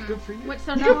 Well, good for you. What?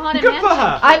 So Good- no haunted good for mansion.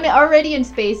 her. I'm already in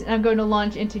space, and I'm going to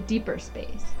launch into deeper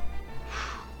space.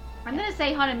 I'm gonna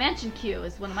say haunted mansion queue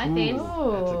is one of my Ooh. faves.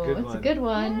 Oh, good that's one. a good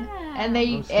one. Yeah. And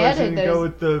they I'm surprised you added didn't go those.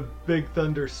 with the Big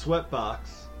Thunder sweat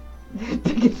box.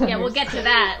 Yeah, we'll get to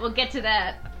that. We'll get to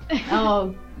that.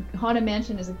 Oh, Haunted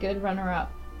Mansion is a good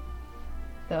runner-up.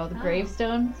 Though the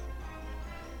gravestones.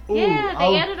 Yeah,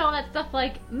 they added all that stuff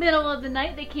like middle of the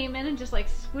night. They came in and just like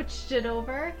switched it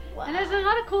over. Wow. And there's a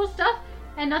lot of cool stuff.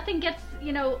 And nothing gets,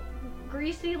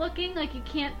 greasy looking. Like you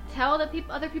can't tell that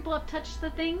other people have touched the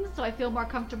things. So I feel more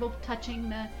comfortable touching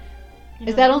the.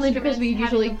 Is that only because we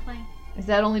instruments, having usually? them play. Is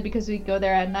that only because we go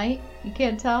there at night? You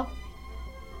can't tell.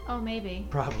 Oh, maybe.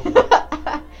 Probably.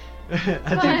 The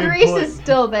That's a good grease point. is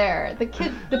still there. The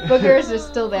boogers are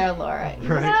still there, Laura. You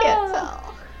Right. just can't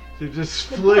tell. They just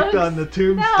flicked bugs? on the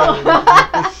tombstone.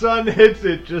 The sun hits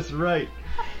it just right.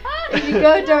 If you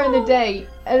go during the day,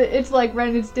 it's like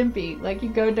Ren and Stimpy. Like you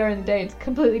go during the day, it's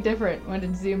completely different when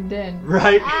it's zoomed in.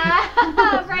 Right.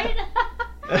 Right?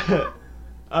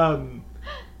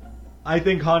 I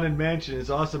think Haunted Mansion is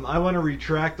awesome. I want to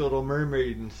retract The Little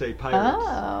Mermaid and say Pirates.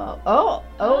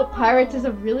 Oh, Pirates is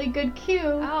a really good cue.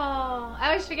 Oh, I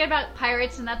always forget about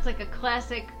Pirates, and that's like a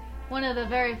classic, one of the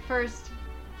very first,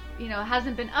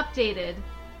 hasn't been updated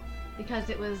because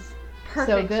it was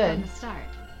perfect good. from the start.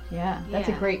 Yeah, that's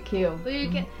a Yeah. great cue. But you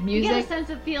get Music. a sense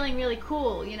of feeling really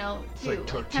cool, too, like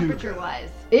Tortuga. temperature-wise.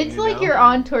 It's You like know? you're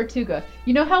on Tortuga.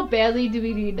 You know how badly do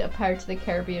we need a Pirates of the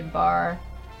Caribbean bar?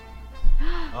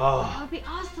 That Oh, would be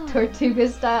awesome. Tortuga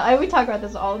style. We talk about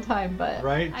this all the time, but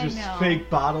right? I Just know. fake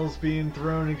bottles being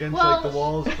thrown against Well- like the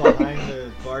walls behind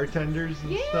the bartenders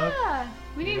and stuff. Yeah,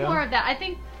 we need You know? more of that. I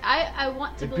think I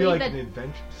want to It'd be believe like that. an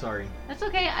adventure. Sorry. That's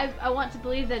okay. I want to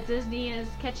believe that Disney is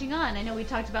catching on. I know we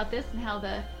talked about this and how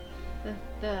the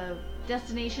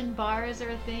destination bars are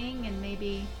a thing, and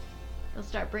maybe they'll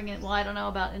start bringing. Well, I don't know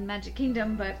about in Magic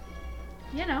Kingdom, but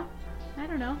I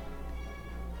don't know.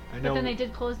 I But know. then they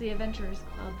did close the Adventurers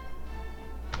Club.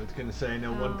 I was gonna say. I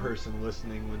know one Oh. person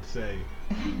listening would say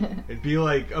it'd be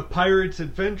like a Pirates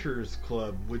Adventurers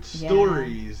Club with Yeah.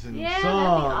 stories and Yeah, that'd be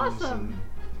songs. awesome.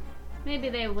 Maybe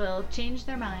they will change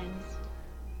their minds.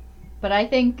 but I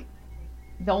think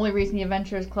the only reason the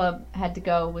Adventurers Club had to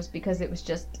go was because it was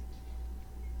just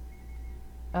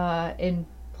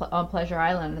on Pleasure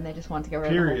Island, and they just wanted to get rid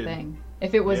of the Period. whole thing.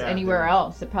 If it was Yeah, anywhere they-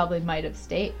 else, it probably might have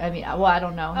stayed. I mean, well, I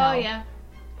don't know how Oh yeah,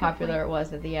 popular it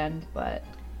was at the end, but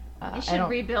they I should don't.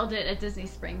 rebuild it at Disney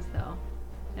Springs though.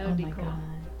 That would Oh be my cool. god.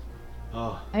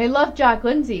 Oh, I love Jack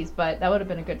Lindsay's, but that would have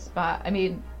been a good spot. I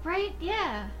mean, Right?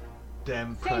 Yeah.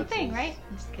 damn Same pretzels. thing, right?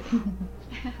 I'm just kidding.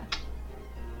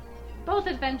 Both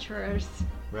adventurers.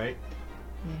 Right?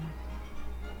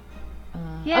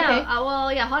 Yeah. Okay.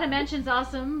 Well, yeah. Haunted Mansion's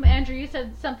awesome. Andrew, you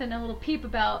said something a little peep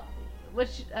about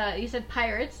which you said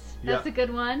Pirates. That's Yeah. a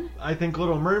good one. I think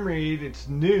Little Mermaid. It's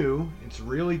new. It's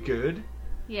really good.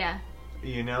 Yeah.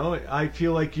 I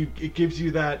feel like it gives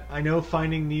you that. I know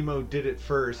Finding Nemo did it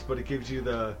first, but it gives you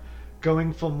the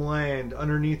going from land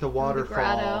underneath a waterfall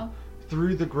grotto.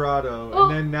 through the grotto, Oh,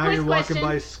 and then now quiz you're walking question.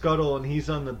 by Scuttle and he's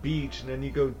on the beach, and then you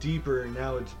go deeper and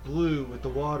now it's blue with the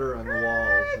water on the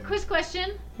walls. and- Quiz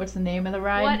question. What's the name of the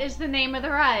ride? What is the name of the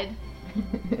ride?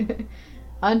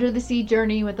 Under the Sea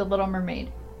Journey with the Little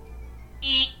Mermaid.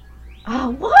 Eh.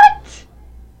 Oh, what?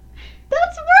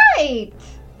 That's right.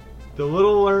 The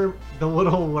Little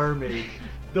Mermaid.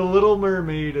 The Little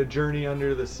Mermaid: A Journey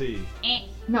Under the Sea. Eh.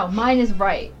 No, mine is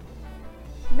right.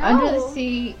 No. Under the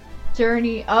Sea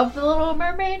Journey of the Little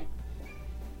Mermaid.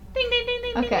 Ding ding ding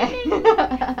ding Okay. ding ding.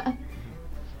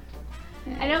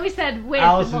 ding. I know we said with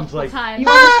Allison's multiple like, times. You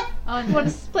want Oh, to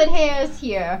split hairs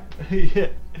here?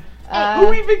 yeah.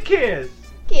 Who even cares?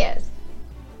 Yes.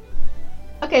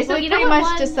 Okay, so Well, we you know pretty what much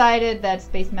one- decided that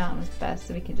Space Mountain was best,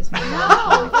 so we can just move on.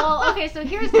 Oh, well, okay, so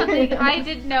here's something I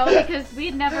didn't know because we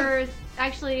had never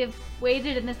actually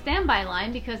waited in the standby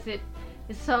line because it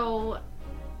is so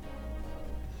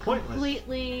Pointless.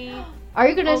 completely. Are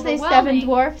you gonna say Seven Overwhelming.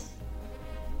 Dwarfs?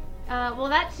 Well,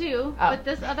 that too, Oh. but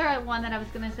this other one that I was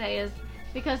gonna say is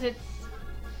because it's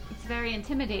very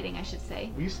intimidating, I should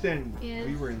say. We Is-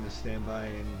 were in the standby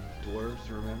in Dwarves,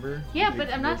 remember? Yeah, The but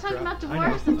big I'm not dwarf talking drop? about I know,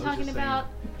 dwarfs. I I'm was talking just about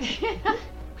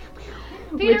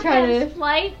We're Peter trying Pan's to.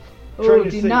 flight. Trying Oh, to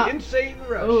do say not. Insane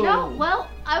Rush. Oh. No, well,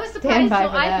 I was Stand surprised. by So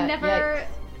for I've that. never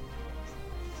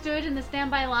stood in the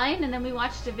standby line, and then we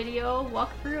watched a video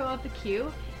walkthrough of the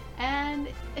queue. And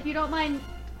if you don't mind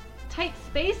tight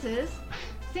spaces,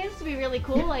 seems to be really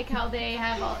cool. Like how they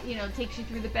have, all, takes you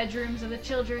through the bedrooms of the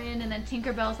children, and then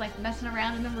Tinkerbell's like messing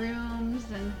around in the rooms,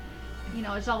 and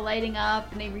it's all lighting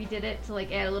up, and they redid it to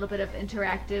like add a little bit of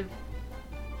interactiveness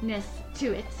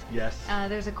to it. Yes.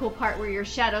 There's a cool part where your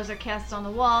shadows are cast on the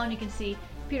wall, and you can see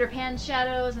Peter Pan's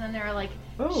shadows, and then there are like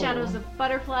shadows of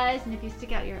butterflies, and if you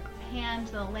stick out your hand,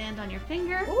 they'll land on your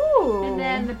finger. Ooh. And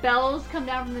then the bells come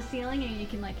down from the ceiling, and you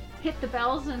can like hit the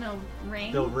bells and it'll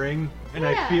ring. They'll ring, and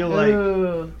Yeah. I feel like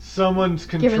Ooh. someone's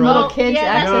Giving little controlling. kids yeah,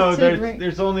 access No, to there's, drink.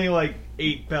 there's only like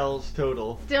 8 bells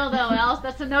total. Still though, Alice,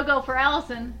 that's a no-go for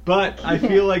Allison. But I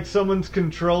feel like someone's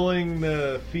controlling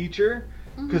the feature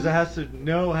because it has to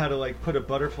know how to like put a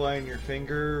butterfly in your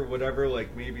finger or whatever.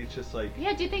 Like maybe it's just like.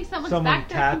 Yeah, do you think someone's Someone back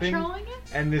there tapping, controlling it?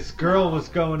 And this girl was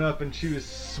going up and she was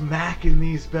smacking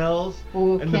these bells,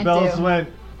 Ooh, and the can't bells do. went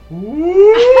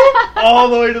woo, all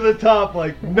the way to the top.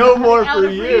 Like no more Out for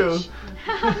of you. reach.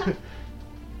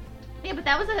 Yeah, but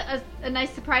that was a nice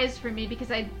surprise for me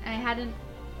because I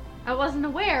wasn't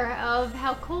aware of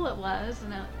how cool it was,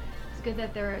 and it's good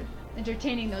that they're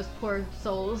entertaining those poor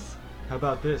souls. How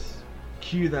about this?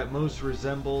 Cue that most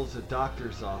resembles a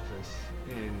doctor's office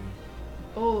in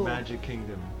Oh, Magic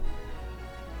Kingdom.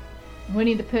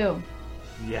 Winnie the Pooh.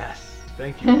 Yes,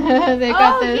 thank you. They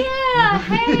got those. yeah,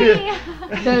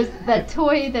 hey. That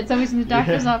toy that's always in the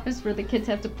doctor's Yeah. office where the kids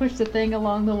have to push the thing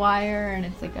along the wire and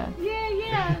it's like a.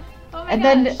 Yeah. Oh my And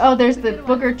gosh, then there's that's a the good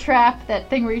one. booger trap, that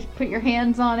thing where you put your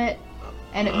hands on it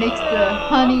and it makes the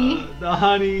honey. The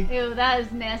honey. Ew, that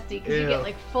is nasty because you Ew. get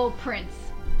like full prints.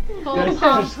 Full Just,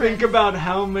 palm just think prints. about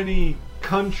how many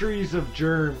countries of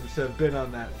germs have been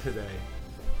on that today,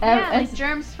 Yeah, And- like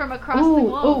germs from across the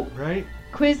globe. right?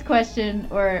 Quiz question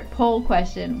or poll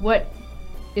question. What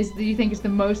do you think is the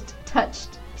most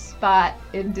touched spot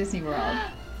in Disney World?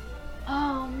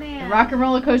 Oh The man. Rock and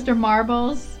Roller Coaster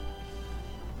marbles?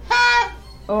 What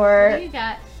Or do you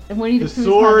got? Winnie the The Pooh's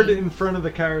sword honey? in front of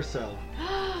the carousel.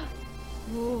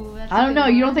 Ooh, that's I a don't good know.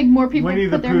 You one. don't think more people Winnie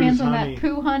the put their hands Pooh's on honey. that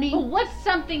poo honey? Oh, what's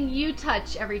something you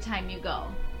touch every time you go?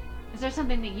 Is there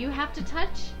something that you have to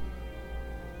touch?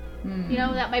 Hmm. You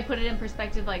know, that might put it in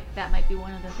perspective. Like that might be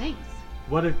one of the things.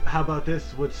 How about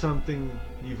this? What's something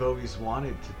you've always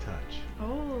wanted to touch?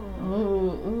 Oh.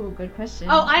 Ooh, good question.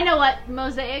 Oh, I know what.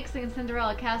 Mosaics in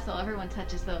Cinderella Castle. Everyone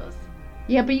touches those.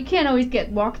 Yeah, but you can't always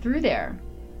walk through there.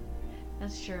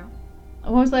 That's true.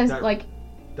 When was the last, That- like,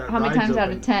 That how many ride's times out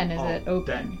open of 10 is all it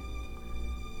open? day.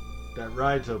 That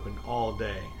ride's open all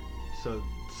day. So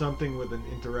something with an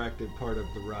interactive part of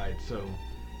the ride. So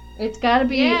It's gotta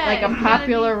be Yeah, like a it's gotta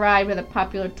popular ride with a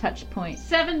popular touch point.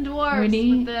 Seven Dwarfs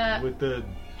Winnie? with the. with the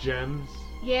gems.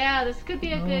 Yeah, this could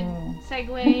be a good Oh.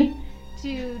 segue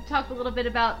to talk a little bit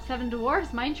about Seven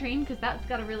Dwarfs Mine Train because that's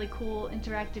got a really cool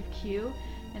interactive queue,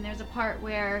 and there's a part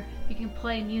where you can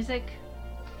play music.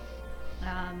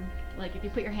 Like if you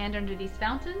put your hand under these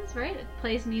fountains, right? It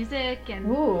plays music, and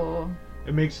Ooh.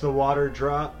 It makes the water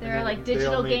drop. there and are then like they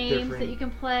all digital make games different- that you can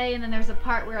play, and then there's a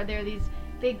part where there are these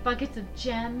big buckets of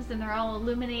gems, and they're all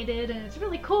illuminated, and it's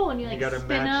really cool. And you You like gotta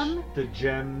spin match them. the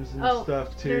gems and Oh,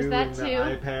 stuff too, there's that and the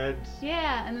too. iPads.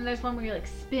 Yeah, and then there's one where you like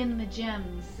spin the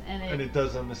gems, and And it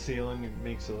does on the ceiling. It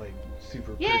makes it like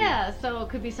super pretty. yeah, so it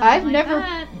could be something I've like never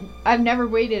that. I've never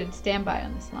waited standby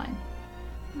on this line.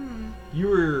 You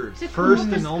were It's a first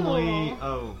cool and school. only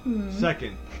Hmm.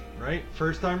 second, right?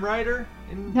 First time rider?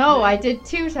 No, I did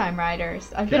 2-time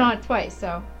riders. I've been Okay. on it twice,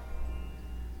 so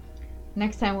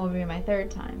next time will be my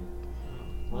 3rd time.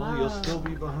 Well, you'll Wow. still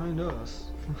be behind us.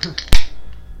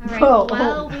 All right. Whoa.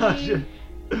 Well, we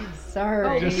Sorry,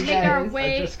 Oh, you just, make guys our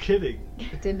way- I'm just kidding.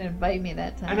 didn't invite me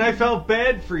that time. And I felt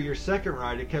bad for your second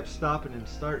ride. It kept stopping and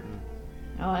starting.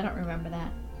 Oh, I don't remember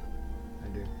that. I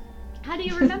do. How do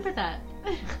you remember that?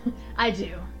 I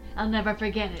do. I'll never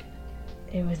forget it.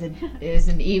 It was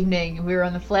an evening. We were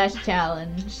on the Flash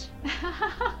Challenge.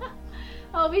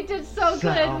 Oh, we did so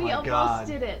good. Oh we my almost God.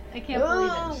 did it. I can't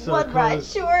believe Ooh, it. So one ride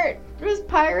close. short. It was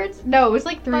Pirates. No, it was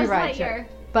like 3 Buzz rides. Lightyear. short.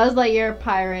 Buzz Lightyear,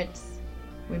 Pirates.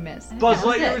 We missed. Buzz That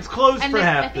was Lightyear it. was closed And for then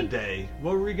I half the think- day.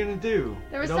 What were we gonna do?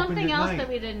 There was It opened something at else night. that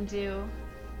we didn't do.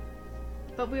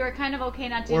 But we were kind of okay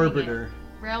not doing Orbiter. it.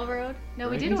 Railroad? No,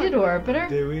 we Right. did We did Orbiter. Orbiter.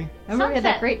 Did we? Remember we had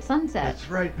that Sunset. great sunset. That's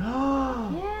right.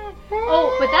 Yeah.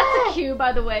 Oh, but that's a queue,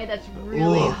 by the way, that's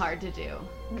really Ugh. hard to do.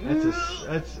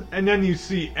 That's and then you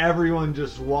see everyone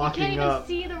just You can't walking even up,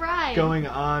 see the ride. going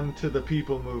on to the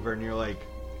people mover, and you're like,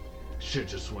 should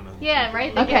just went on. the Yeah, people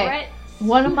right? mover. They get Okay. right.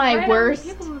 One of my right on the worst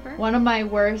people mover. One of my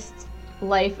worst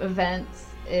life events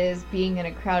is being in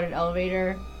a crowded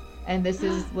elevator, and this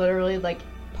is literally like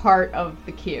part of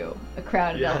the queue, a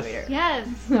crowded Yes. elevator. Yes.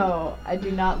 So I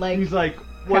do not like. He's like,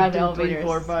 1, crowded 2, 3, elevators.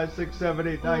 4, 5, 6, 7,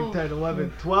 8, 9, Ooh. 10,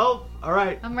 11, 12. All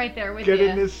right. I'm right there with Get you.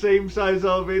 in this same size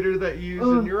elevator that you use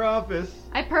Ooh. in your office.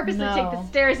 I purposely take the No.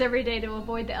 stairs every day to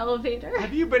avoid the elevator.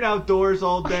 Have you been outdoors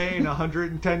all day in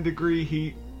 110 degree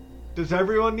heat? Does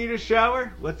everyone need a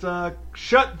shower? Let's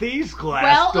shut these glass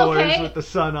Well, doors okay. with the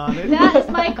sun on it. That's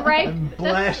my gripe. And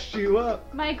blast you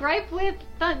up. My gripe with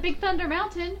Big Thunder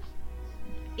Mountain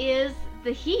is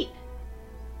the heat,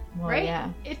 Well, right? yeah.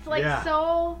 It's like Yeah.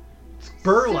 so It's super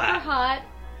burlap. hot.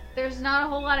 There's not a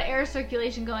whole lot of air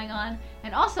circulation going on.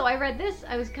 And also, I read this.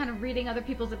 I was kind of reading other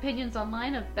people's opinions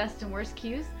online of best and worst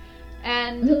queues.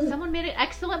 And someone made an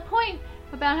excellent point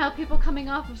about how people coming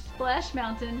off of Splash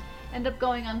Mountain end up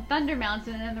going on Thunder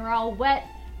Mountain and they're all wet.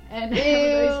 And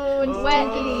everybody's Ew,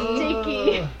 wet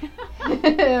sticky. and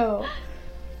sticky. Ew.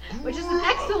 Which is an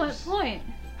excellent point.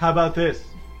 How about this?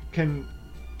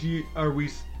 Are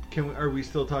we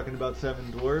still talking about Seven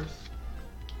Dwarves?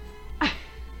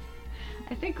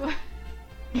 I think...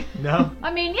 No?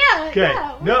 I mean, yeah. Okay.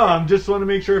 Yeah, No, I'm just want to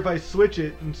make sure if I switch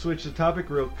it and switch the topic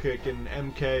real quick in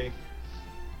MK.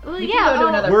 Well, We yeah. can go to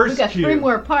another. Worst We got queue. 3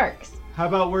 more parks. How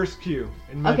about worst queue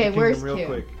in Magic Okay, Kingdom worst real queue.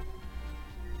 quick?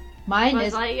 Mine Buzz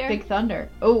is Lightyear? Big Thunder.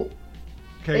 Oh,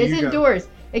 Okay, it's you go. indoors.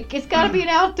 It's got to be an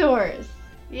outdoors.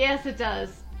 Yes, it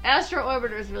does. Astro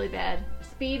Orbiter is really bad.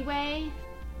 Speedway.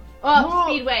 Oh,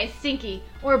 No. Speedway, stinky.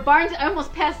 Or Barnes. I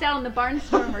almost passed out on the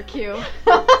Barnstormer queue,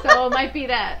 so it might be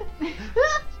that.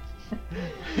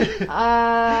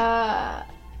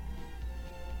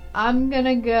 I'm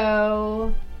gonna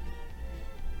go.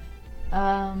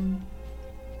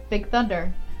 Big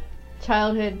Thunder.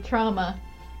 Childhood trauma.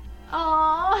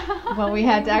 Oh. Well, we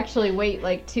had to actually wait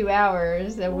like 2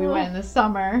 hours, and we went in the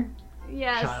summer.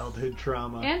 Yes. Childhood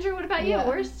trauma. Andrew, what about you? Yeah.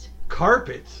 Worst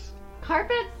Carpets.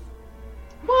 carpets?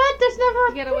 What? There's never You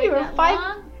a gotta queue. wait Or that 5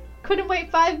 long? Couldn't wait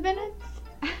 5 minutes.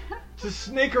 To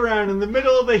snake around in the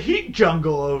middle of the heat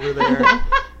jungle over there.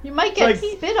 You might get like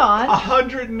spit on.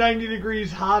 190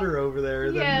 degrees hotter over there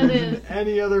Yeah, than it in is.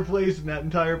 any other place in that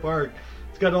entire park.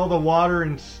 It's got all the water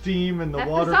and steam and the That's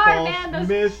waterfalls, bizarre, man. Those-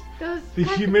 mist. Those The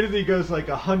carpets- humidity goes like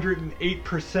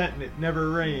 108% and it never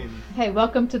rains. Hey,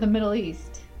 welcome to the Middle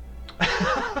East.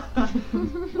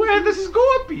 Where are the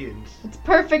scorpions? It's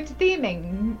perfect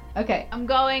theming. Okay. I'm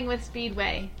going with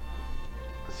Speedway.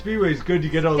 Speedway's good to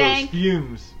get all Stank. those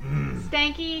fumes. Mm.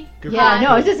 Stanky. Good Yeah, for no,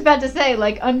 you. I was just about to say,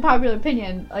 like, unpopular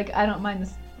opinion. Like, I don't mind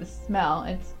the smell.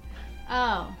 It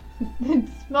Oh.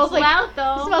 smells like Loud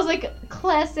though. it smells like a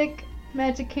classic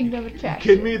Magic Kingdom attraction.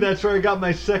 Kidding me? That's where I got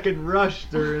my second rush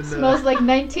during the. Smells like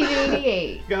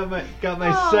 1988. Got my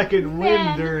Oh, second win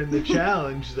man. during the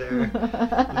challenge there.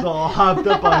 Was all hopped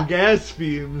up on gas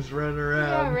fumes running Yeah,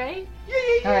 around. right?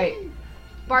 All right.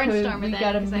 Barnstormer We then.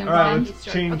 gotta 'cause I move have on. a Let's heat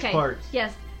stroke. change Okay, parts.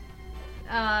 Yes.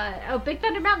 Big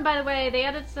Thunder Mountain, by the way, they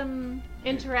added some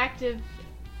interactive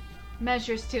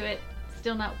measures to it.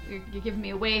 Still not. You're giving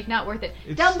me a wave. Not worth it.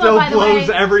 It Dumbo, still by the blows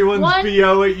way, everyone's one-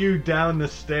 BO at you down the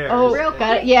stairs. Oh, Real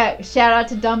got it. quick. Yeah, shout out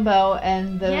to Dumbo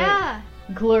and the Yeah.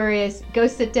 glorious. Go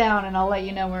sit down, and I'll let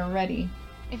you know when we're ready.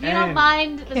 If you don't And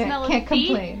mind the smell Can't of feet,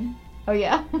 complain. Oh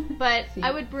yeah. but Feet.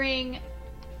 I would bring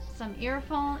some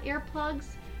earplugs,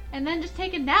 and then just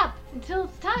take a nap until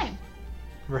it's time.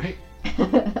 Right?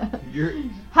 You're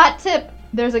Hot tip: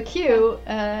 there's a queue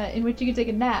in which you can take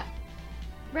a nap.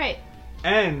 Right.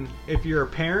 and if you're a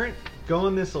parent, go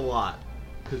on this a lot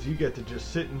because you get to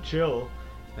just sit and chill,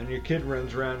 and your kid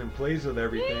runs around and plays with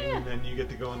everything, Yeah. and then you get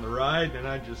to go on the ride, and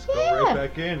I just go Yeah. right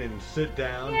back in and sit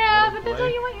down. Yeah, let 'em but that's play.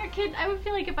 all you want your kid. I would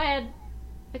feel like if I had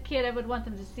a kid, I would want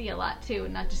them to see a lot too,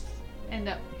 and not just end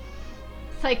up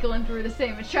cycling through the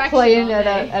same attraction. Playing all at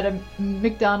day. a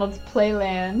McDonald's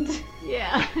Playland.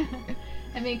 Yeah.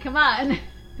 I mean, come on.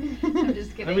 I'm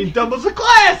just kidding. I mean, Dumbo's a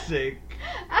classic.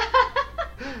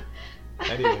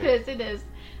 Anyway. It is.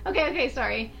 Okay,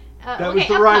 sorry. That was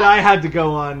the ride I had to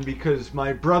go on because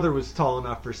my brother was tall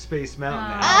enough for Space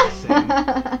Mountain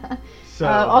Allison. So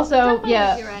Also,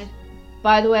 yeah.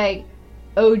 By the way,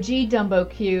 OG Dumbo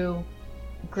queue,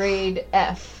 grade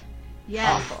F.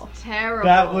 Yes, Awful. terrible.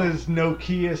 that was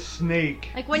Nokia Snake.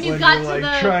 Like when you got you're, to like,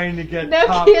 the- trying to get Nokia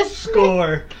top Snake.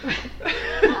 score.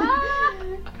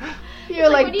 You're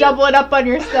like like when you- doubling up on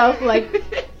yourself like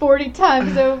 40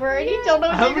 times over, and you don't know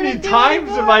what How you're many gonna do times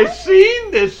have anymore. I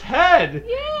seen this head?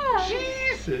 Yeah.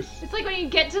 Jesus. It's like when you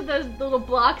get to those little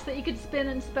blocks that you could spin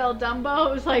and spell Dumbo.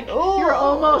 It was like, Ooh. you're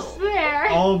almost there.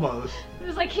 Almost. It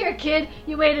was like, here, kid,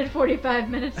 you waited 45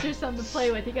 minutes. Here's something to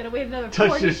play with. You gotta wait another Touch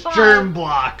 45. this germ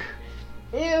block.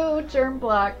 Ew, germ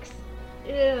blocks.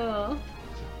 Ew.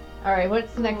 Alright,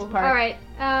 what's the next part? All right,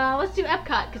 let's do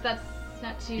Epcot because that's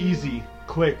not too Easy.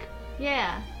 Quick.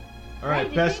 Yeah, Alright, Right,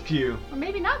 you best think? queue. or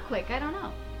maybe not quick. I don't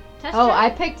know. Test Oh,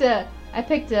 drive? I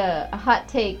picked a hot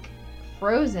take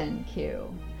Frozen queue.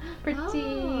 Pretty.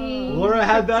 Oh. Laura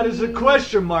had that as a pretty.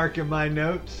 question mark in my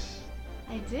notes.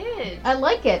 I did. I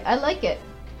like it.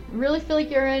 really feel like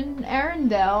you're in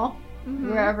Arendelle,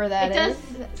 wherever that it is.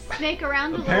 does snake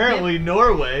around a Apparently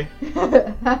Norway. little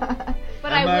bit.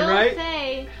 But Am I I will right?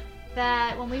 say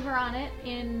that when we were on it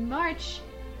in March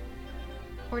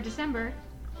or December,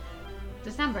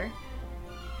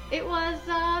 it was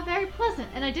very pleasant,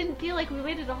 and I didn't feel like we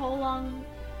waited a whole long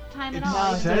time at It all.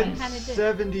 I said kind of did.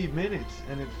 70 minutes,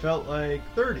 and it felt like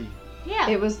 30. Yeah.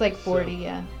 It was like 40,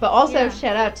 yeah. But also Yeah.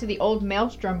 shout out to the old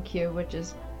Maelstrom queue, which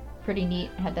is pretty neat.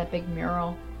 It had that big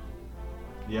mural.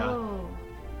 Yeah. Oh,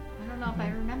 I don't know if I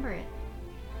remember it.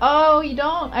 Oh, you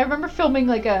don't? I remember filming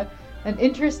like an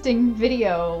interesting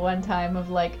video one time of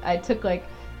like I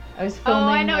was filming.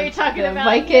 I know what like, you're talking the about,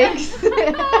 Vikings.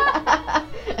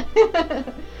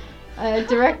 I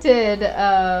directed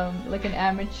like an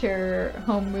amateur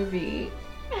home movie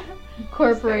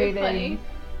incorporating funny.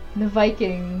 the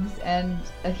Vikings and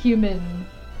a human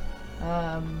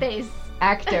Face.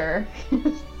 actor.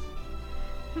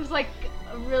 It was like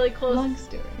a really close Long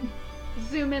story.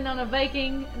 zoom in on a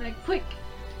Viking and a quick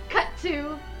cut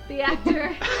to the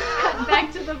actor, cut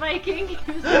back to the Viking. It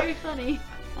was very funny.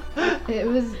 It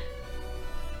was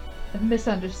a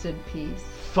misunderstood piece.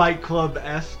 Fight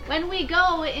Club-esque. When we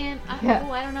go in, Yeah.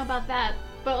 I don't know about that,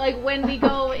 but like when we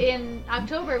go in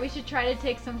October, we should try to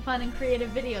take some fun and creative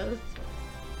videos.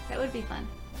 That would be fun.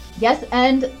 Yes,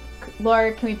 and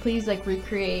Laura, can we please like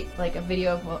recreate like a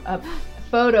video of a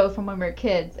photo from when we were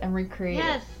kids and recreate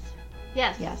Yes.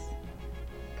 Yes. it? Yes.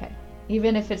 Okay.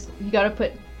 Even if it's you got to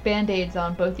put band-aids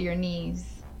on both of your knees.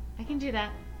 I can do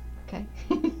that. Okay.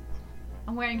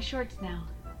 I'm wearing shorts now.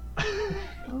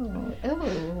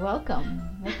 Oh, welcome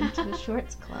to the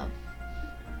Shorts Club.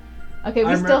 Okay,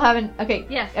 we I still remem- haven't. Okay.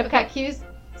 Yes, Epcot okay. cues.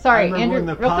 I Sorry, remember Andrew. when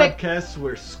the Real quick. podcasts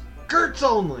were skirts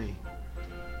only.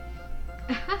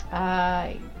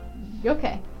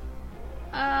 Okay.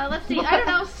 Let's see. I don't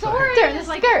know. Soren Turn the is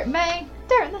like. skirt, May.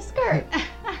 Turn the skirt.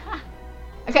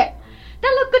 Okay.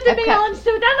 That looked good to me, Epcot. Ellen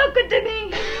Sue. That looked good to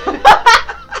me.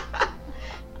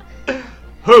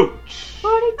 Hooch.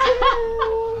 42.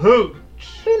 Hooch.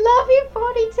 We love you,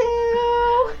 42.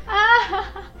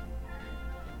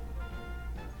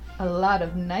 A lot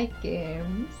of night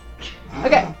games.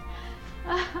 Okay.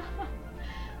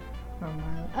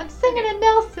 I'm singing a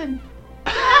Nelson.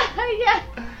 Yeah.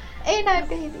 Ain't I,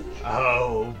 baby?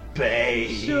 Oh,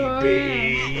 baby, Sure.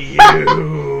 you.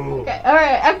 Okay,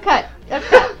 alright, Epcot.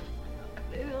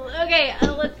 Okay,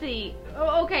 let's see.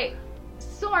 Oh, okay.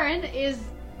 Soren is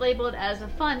labeled as a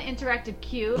fun interactive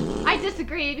queue. I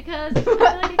disagree because I feel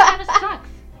like it kind of sucks.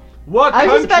 What I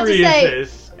was just about to country say-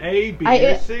 is this? A, B, I-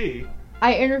 or C?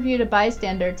 I interviewed a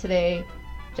bystander today,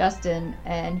 Justin,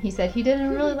 and he said he didn't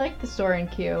really like the Soren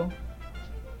queue.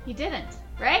 He didn't,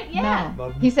 right? Yeah. No.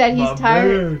 He said he's My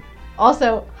tired. man.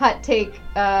 Also, hot take,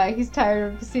 he's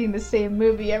tired of seeing the same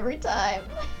movie every time.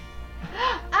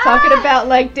 Talking about,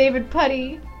 like, David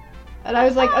Putty. And I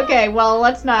was like, okay, well,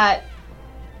 let's not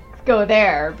go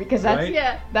there, because that's Right?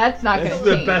 Yeah. that's not That's going to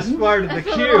the change. best part of the That's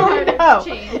a little hard. queue. No.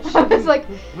 Change. I was like,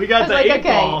 We got I the was like, 8 okay.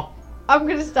 ball. I'm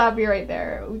going to stop you right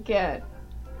there. We can't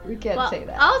Well, say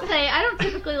that. I'll say I don't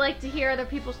typically like to hear other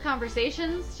people's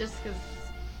conversations just because,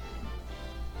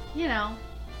 you know,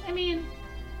 I mean,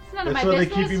 it's none of That's my why they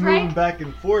business, keep you right? moving back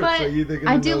and forth. But so you're either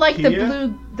gonna I do know like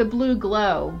Kia. the blue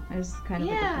glow. It's kind of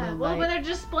Yeah, like a blue well, light. when they're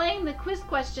displaying the quiz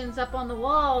questions up on the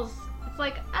walls, it's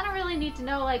like I don't really need to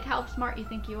know like how smart you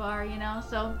think you are, you know.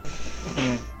 So,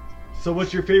 So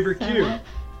what's your favorite queue?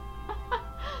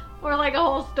 or like a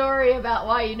whole story about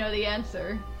why you know the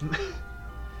answer.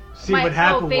 See, My- what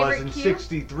happened was favorite in queue?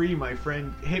 '63, my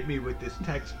friend hit me with this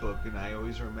textbook, and I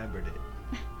always remembered it.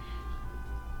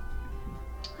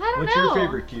 I don't What's know. your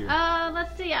favorite queue?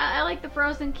 Let's see. I like the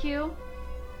Frozen queue.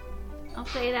 I'll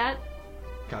say that.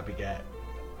 Copycat.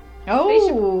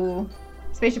 Oh,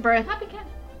 Spaceship Earth. Copycat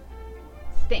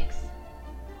stinks.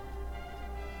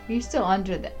 You're still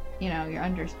under the, you're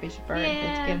under Spaceship Earth. Yeah.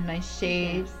 It's getting nice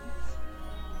shades.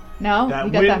 No, That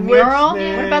we got that wind whips, mural.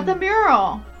 man. What about the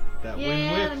mural? That Yeah,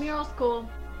 win the whips. mural's cool.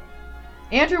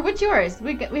 Andrew, what's yours?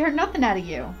 We heard nothing out of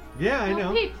you. Yeah, I Well,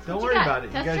 know. Pete, Don't what you worry got? about it.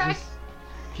 You Test guys track? just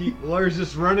keep. Laura's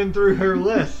just running through her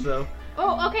list. So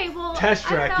Oh, okay. Well, Test I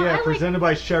don't track, know, yeah, I like presented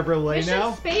by Chevrolet Mission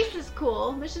now. Space is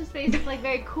cool. Mission Space is like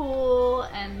very cool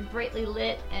and brightly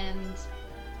lit and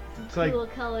It's like cool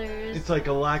colors. it's like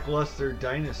a lackluster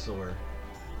dinosaur.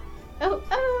 Oh.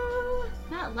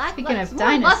 Not lackluster. Speaking of It's more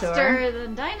dinosaur. luster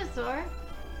than dinosaur.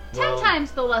 Well- 10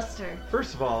 times the luster.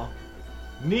 First of all,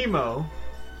 Nemo.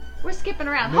 We're skipping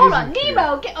around. Hold on, Amazing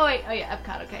Nemo. Oh wait. Oh yeah,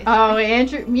 Epcot. Okay. Oh,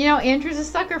 Andrew. Andrew's a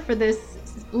sucker for this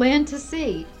land to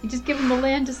sea. You just give him the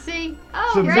land to sea.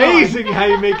 Oh, It's great. amazing how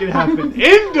you make it happen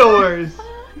indoors.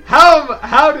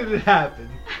 How did it happen?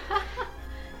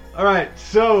 Alright,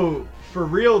 so, for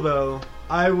real though,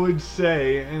 I would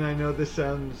say, and I know this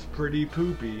sounds pretty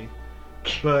poopy,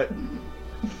 but...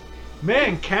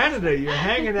 Man, Canada, you're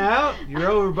hanging out, you're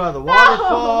over by the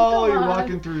waterfall, come you're on.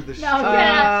 walking through the street. No,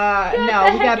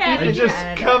 we got beef And with just,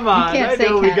 Canada. come on, You can't I say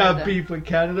know we got Canada. beef with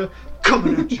Canada.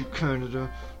 Coming at you,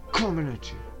 Canada. Coming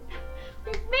at you.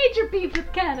 Major beef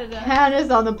with Canada. Canada's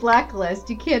on the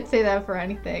blacklist. You can't say that for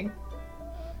anything.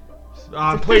 Please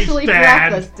Officially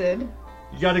stand. blacklisted.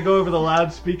 You gotta go over the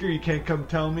loudspeaker, you can't come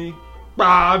tell me.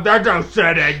 That's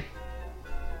upsetting.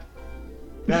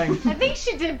 Dang. I think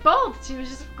she did both. She was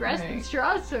just grasping Right.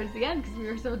 straws towards the end because we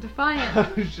were so defiant.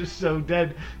 I was just so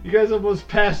dead. You guys almost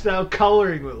passed out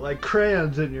coloring with like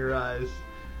crayons in your eyes.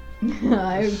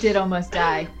 I did almost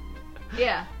die.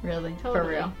 Yeah, Really. totally. For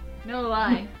real. No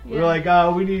lie. We We're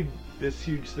like, we need this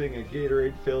huge thing of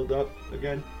Gatorade filled up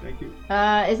again. Thank you.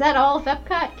 Is that all of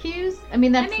Epcot cues? I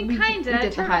mean, that's we kinda.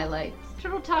 did the highlights.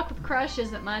 Turtle Talk with Crush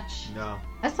isn't much. No.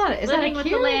 That's not it. Is Living that a with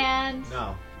cue? the Land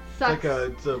No. sucks.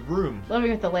 It's a room.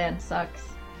 Living with the Land sucks.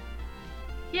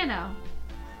 You know.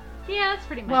 Yeah, that's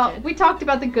pretty much Well, it. we talked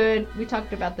about the good. We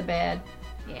talked about the bad.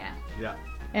 Yeah. Yeah.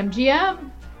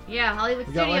 MGM. Yeah, Hollywood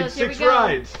We got like Studios, here 6 we go.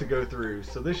 rides to go through,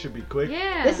 so this should be quick.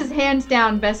 Yeah. This is hands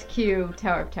down best queue,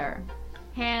 Tower of Terror.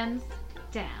 hands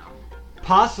down.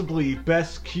 Possibly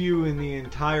best queue in the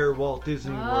entire Walt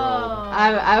Disney World.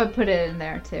 I would put it in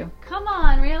there too. Come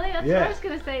on, really? That's what Yeah. I was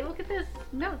gonna say. Look at this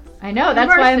notes. I know. That's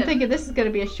why I'm Immersive. thinking this is going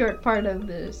to be a short part of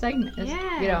the segment.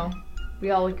 Yeah. You know,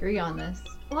 we all agree on this.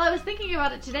 Well, I was thinking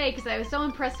about it today because I was so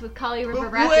impressed with Kali River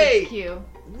But Rapids wait. queue.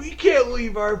 We can't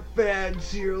leave our fans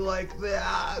here like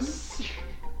this.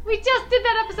 We just did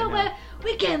that episode I know. where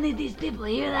we can't leave these people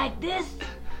here like this.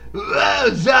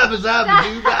 Zabba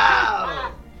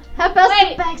How about Wait.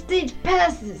 some backstage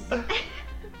passes?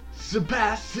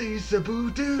 Sabasi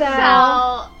Sabudu.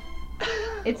 Sal. So,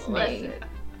 It's me. listen.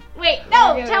 Wait,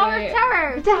 no, Okay, Tower wait. of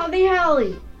Terror. Down the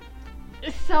alley.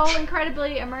 It's so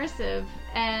incredibly immersive,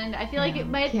 and I feel like it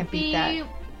might can't beat be that.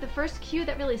 the first queue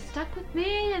that really stuck with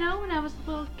me. You know, when I was a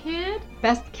little kid.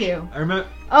 Best queue. I remember.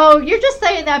 Oh, you're just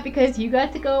saying that because you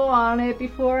got to go on it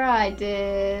before I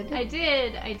did. I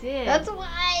did. That's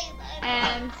why.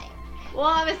 And well,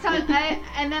 I was telling,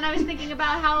 and then I was thinking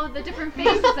about how the different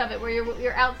phases of it, where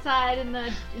you're outside in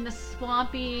the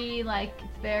swampy, like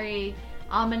it's very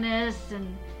ominous,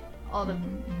 and all the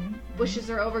bushes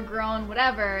are overgrown,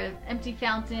 whatever. Empty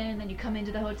fountain, then you come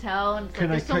into the hotel, and it's Can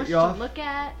like, I there's so cut much you to off? look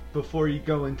at. Before you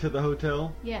go into the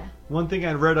hotel, Yeah. one thing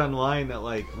I read online that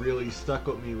like really stuck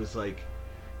with me was like,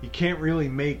 you can't really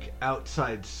make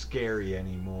outside scary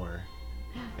anymore.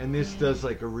 And this does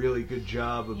like a really good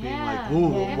job of being like, Yeah.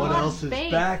 whoa, Yeah. what They have else is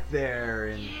space. back there?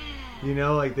 And you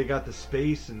know, like they got the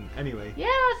space and anyway, Yeah,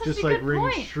 that's just such a like good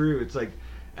rings point. true. It's like,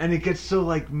 and it gets so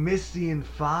like misty and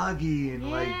foggy and Yeah.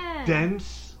 like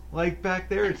dense, like back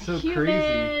there. It's so Humid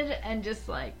crazy. and just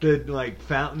like The like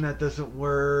fountain that doesn't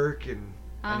work and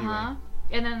anyway.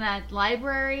 And then that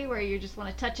library where you just want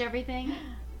to touch everything.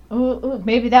 Ooh,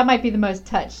 maybe that might be the most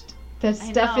touched. The I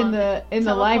stuff know, in the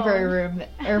telephone. library room. That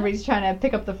everybody's trying to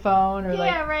pick up the phone or Yeah,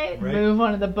 like right. Right. move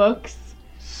one of the books.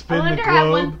 Spin I wonder the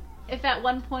globe. if at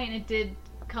one point it did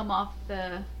come off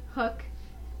the hook.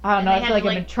 I don't And know. they I feel had like to,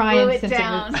 I've been like, trying glue it since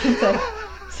down.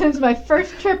 since my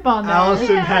first trip on there.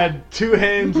 Allison had 2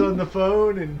 hands on the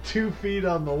phone and 2 feet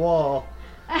on the wall.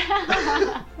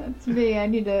 That's me. I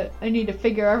need to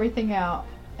figure everything out,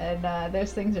 and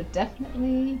those things are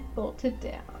definitely bolted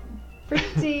down,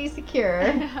 pretty secure.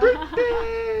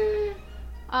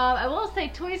 I will say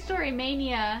Toy Story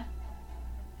Mania.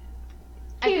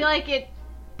 I feel like it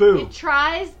Boo.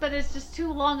 tries, but it's just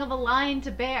too long of a line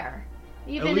to bear.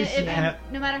 Even least if, you have-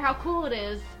 no matter how cool it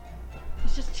is,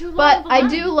 it's just too long. But of a I line.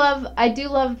 do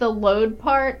love the load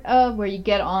part of where you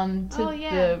get onto Oh, yeah.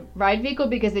 the ride vehicle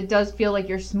because it does feel like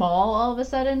you're small all of a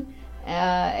sudden,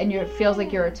 and it feels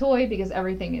like you're a toy because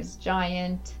everything is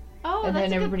giant, Oh, and that's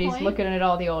then a good everybody's point. looking at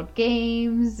all the old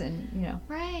games, and you know,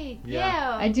 Right. Yeah.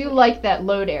 Yeah. I do like that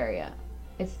load area.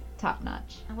 It's top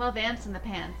notch. I love ants in the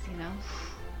pants. You know.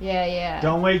 Yeah.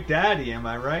 Don't wake daddy, am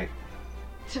I right?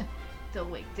 Don't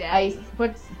wake daddy. Ice.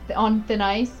 What's on thin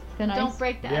ice? Thin ice. Don't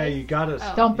break that. Yeah, you got us.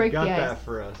 Oh. Don't break you got the that ice.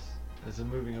 for us as a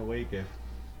moving away gift.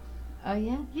 Oh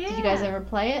yeah. Yeah. Did you guys ever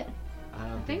play it? I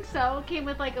don't I think so. It came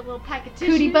with like a little pack of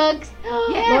tissues. Cootie bugs. Yeah.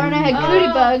 Laura and I had Oh.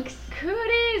 cootie bugs.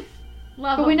 Cooties.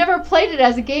 Love But we them. never played it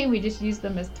as a game. We just used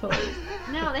them as toys.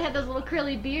 No, they had those little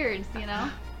curly beards. You know.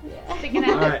 Yeah. Sticking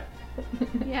All out. right.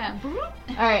 Yeah.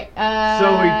 All right. So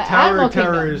Tower Animal of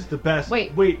Terror Kingdom. is the best.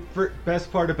 Wait. Best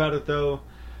part about it though,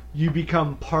 you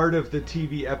become part of the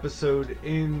TV episode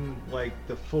in like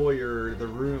the foyer, the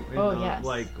room, in the yes.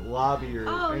 like lobby, or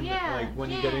Oh, in yeah, like when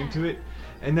you get yeah. into it,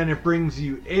 and then it brings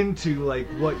you into like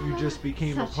what you just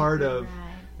became a Such part good of, ride.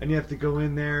 and you have to go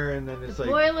in there, and then it's The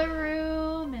like boiler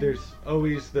room. And there's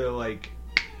always the like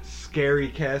scary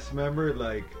cast member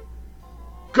like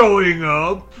going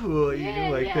up,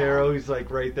 Yeah. they're always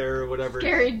like right there or whatever.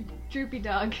 scary droopy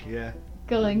dog. Yeah.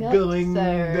 Going up, Going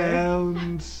sir.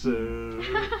 down, so.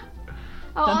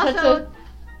 Oh,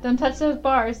 Don't touch those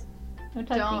bars. No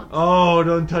touching. Don't. Oh,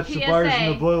 don't touch the bars in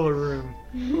PSA. the boiler room.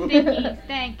 Stinky,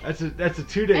 stank. That's a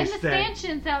 2-day And the stank.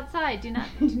 stanchions outside.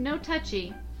 No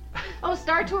touchy. Oh,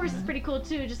 Star Tours is pretty cool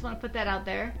too. Just want to put that out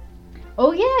there.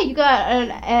 Oh yeah, you got an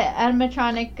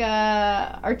animatronic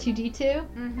R2D2.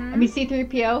 Mm-hmm. I mean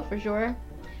C3PO for sure.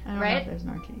 I don't know Right? if there's an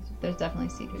R2D2. There's definitely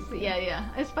C3PO. Yeah.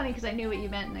 It's funny because I knew what you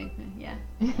meant. And I'm Yeah.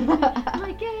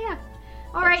 like, yeah.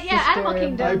 All right, That's yeah. the Animal story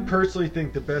of I Kingdom. personally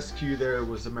think the best cue there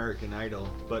was American Idol,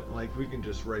 but like we can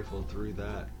just rifle through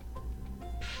that.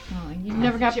 Oh, you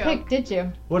never got joke. picked, did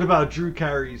you? What about Drew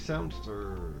Carey's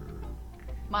Soundster?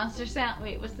 Monster Sound.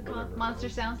 Wait, what's it called? Whatever it Monster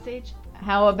was. Soundstage.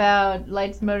 How about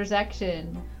Lights, Motors,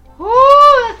 Action?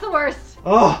 Ooh, that's the worst.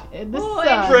 Oh, In the Ooh,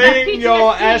 sun. bring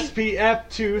your PTSD. SPF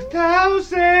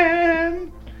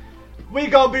 2000. We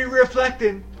gonna be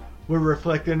reflecting. We're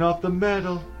reflecting off the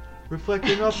metal.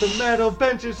 Reflecting off the metal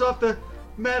benches, off the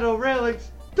metal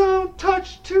railings. Don't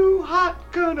touch too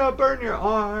hot, gonna burn your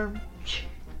arm.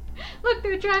 Look,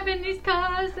 they're driving these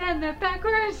cars and they're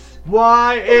backwards.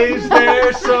 Why is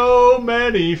there so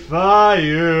many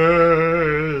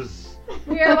fires?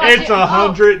 We were watching, It's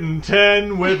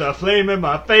 110 with a flame in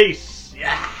my face.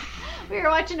 Yeah. We were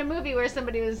watching a movie where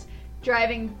somebody was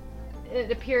driving.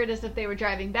 It appeared as if they were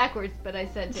driving backwards, but I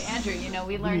said to Andrew,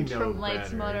 we learned know from Lights,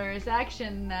 better. Motors,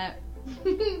 Action that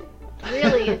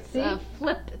really it's a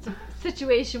flip. It's a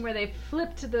situation where they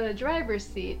flip to the driver's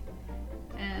seat,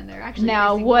 and they're actually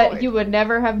Now, facing what forward. you would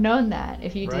never have known that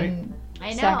if you Right. didn't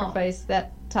I know. sacrifice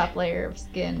that top layer of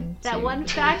skin. That to one the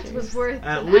fact features. was worth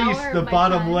At an least hour the of my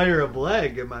bottom time. layer of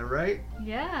leg, am I right?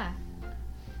 Yeah.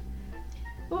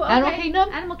 Ooh, Animal okay. Kingdom?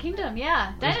 Animal Kingdom,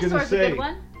 yeah. I was gonna Dinosaur's a say, good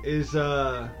one. Is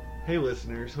hey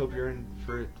listeners, hope you're in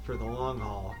for the long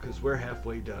haul, because we're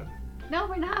halfway done. No,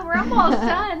 we're not. We're almost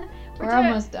done. We're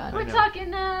almost done. We're I know.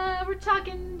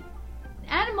 talking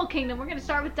Animal Kingdom. We're gonna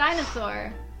start with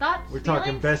Dinosaur. Thoughts? We're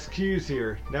talking feelings? best cues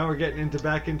here. Now we're getting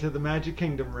back into the Magic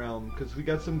Kingdom realm, because we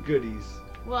got some goodies.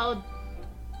 Well,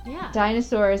 yeah.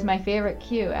 Dinosaur is my favorite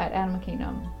queue at Animal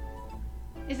Kingdom.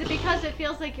 Is it because it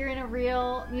feels like you're in a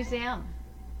real museum?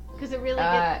 Because it really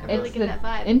It's gets the that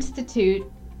vibe.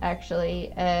 Institute,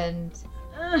 actually, and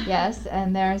Ugh. yes,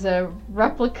 and there's a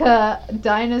replica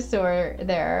dinosaur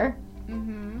there,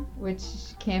 Mhm. which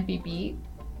can't be beat.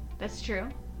 That's true.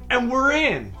 And we're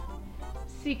in!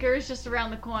 Seeker's just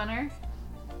around the corner.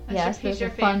 That's Yes, your, there's your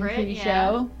a fun favorite.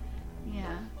 pre-show. Yeah.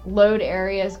 Load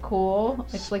area is cool.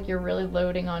 It's like you're really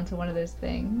loading onto one of those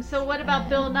things. So what about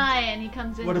Bill Nye and he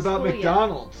comes in? What to about school ya?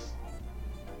 McDonald's?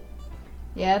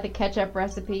 Yeah, the ketchup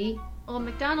recipe. Well,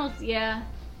 McDonald's, yeah.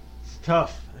 It's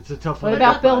tough. It's a tough What one.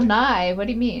 about to Bill buy. Nye? What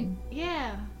do you mean?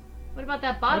 Yeah. What about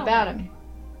that What bottle? about him?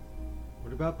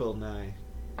 What about Bill Nye?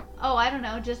 Oh, I don't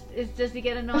know. Does he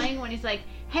get annoying when he's like,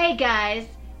 "Hey guys,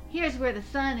 here's where the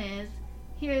sun is.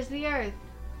 Here's the Earth."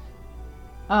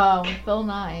 Oh, Bill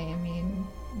Nye. I mean,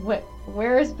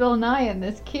 where is Bill Nye in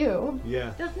this queue?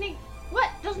 Yeah. Doesn't he? What?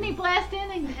 Doesn't he blast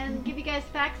in and give you guys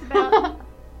facts about?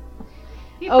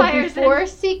 He Oh, fires before in.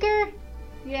 Seeker?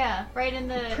 Yeah, right in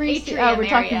the Pre. atrium Oh, we're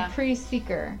talking area.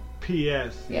 pre-Seeker.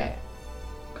 P.S. Yeah.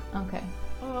 Okay.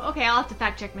 Oh, okay, I'll have to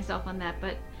fact check myself on that,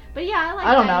 but yeah, I like.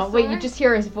 I don't know. Wait, you Dinosaur. just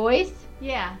hear his voice?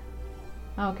 Yeah.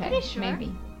 Okay. Pretty sure.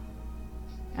 Maybe.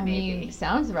 I Maybe. mean,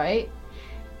 sounds right.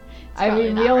 I probably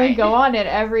mean, not we only right. go on it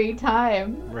every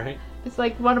time. Right? It's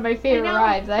like one of my favorite know,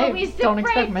 rides. but I we zip don't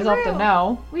expect right myself to through.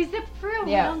 know. We zip through.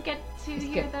 Yeah. We don't get to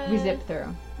hear the. We zip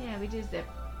through. Yeah, we do zip.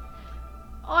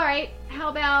 All right. How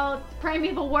about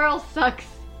Primeval World sucks?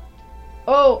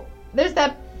 Oh, there's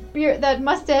that that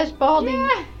mustache balding.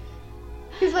 Yeah.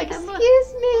 He's like, That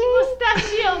excuse me.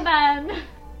 Mustachio Man.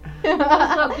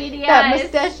 little beady That eyes.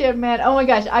 mustachioed man. Oh my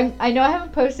gosh, I know I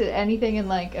haven't posted anything in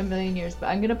like a million years, but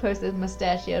I'm gonna post this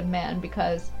mustachioed man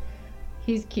because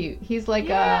he's cute. He's like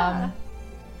Yeah.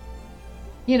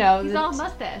 you know, He's all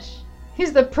mustache.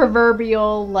 he's the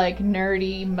proverbial like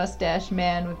nerdy mustache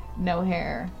man with no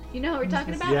hair. You know what we're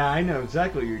talking about? Yeah, I know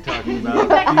exactly what you're talking about.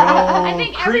 Exactly. The old I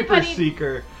think creeper everybody-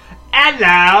 seeker.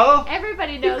 Hello!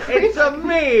 Everybody knows. It's a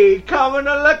me coming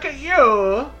to look at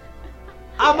you.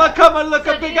 I'ma come and look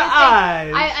So a do you bigger think-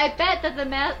 eyes. I bet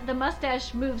that the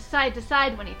mustache moves side to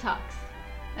side when he talks,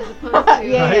 as opposed to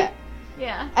yeah, Right. yeah.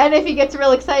 yeah. And if he gets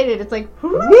real excited, it's like,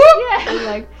 whoop. Yeah. And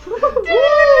like,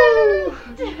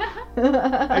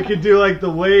 I could do like the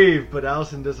wave, but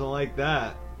Allison doesn't like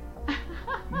that.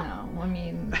 no, I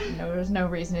mean, no, there's no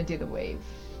reason to do the wave.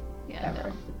 Yeah, Ever.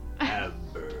 no.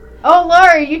 Ever. Oh,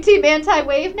 Laura, you team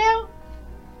anti-wave now?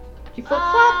 Did you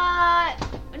flip-flop?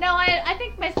 No, I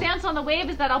think my stance on the wave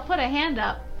is that I'll put a hand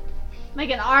up, like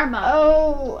an arm up,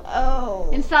 Oh.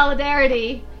 in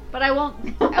solidarity, but I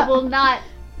will not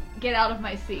get out of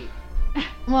my seat.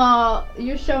 Well,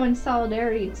 you're showing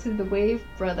solidarity to the Wave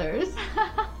Brothers.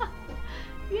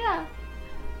 Yeah.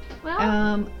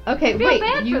 Well, Okay, feel wait,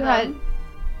 bad you for had... them.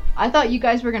 I thought you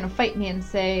guys were gonna fight me and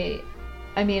say...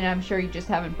 I mean, I'm sure you just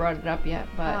haven't brought it up yet,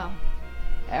 but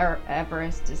Oh.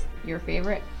 Everest is your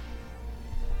favorite.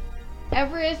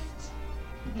 Everest.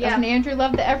 Yeah. Doesn't Andrew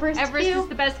love the Everest Everest queue? is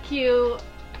the best queue.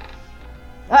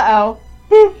 Uh-oh.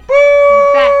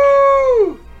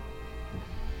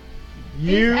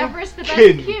 You Is Everest the best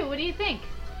kidding. queue? What do you think?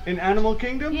 In Animal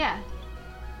Kingdom? Yeah.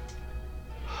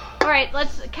 All right.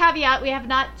 Let's caveat. We have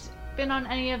not been on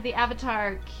any of the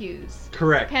Avatar queues.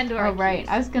 Correct. Pandora. Oh, right. queues.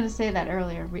 I was gonna say that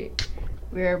earlier.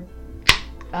 We're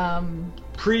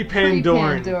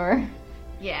Pre-Pandoran. Pandora.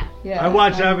 Yeah. Yeah. I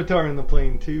watched Avatar in the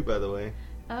plane too, by the way.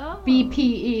 Oh.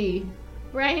 BPE.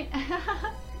 Right.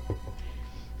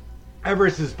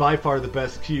 Everest is by far the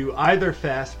best queue, either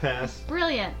Fast Pass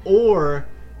Brilliant. or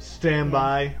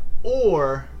Standby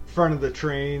or front of the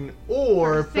train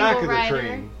or back Single of the rider.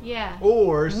 train Yeah.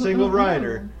 or single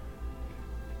rider.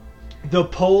 The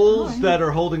poles Oh, I that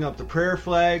are holding up the prayer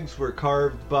flags were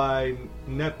carved by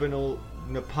Nepalese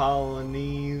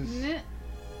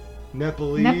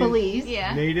Nepalese.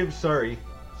 Yeah. natives. Sorry.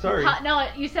 No,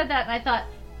 you said that, and I thought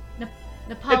It's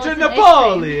Neapolitan. a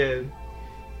Napoleon.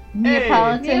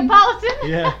 Neapolitan. Neapolitan.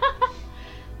 Yeah.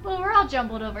 Well, we're all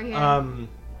jumbled over here.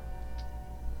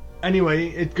 Anyway,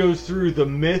 it goes through the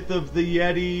myth of the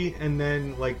Yeti, and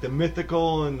then like the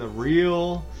mythical and the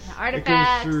real. The It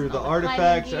artifacts. goes through and the all climbing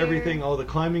artifacts, gear. everything. All the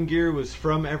climbing gear was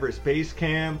from Everest Base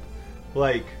Camp,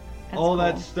 like That's all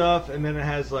that cool. stuff, and then it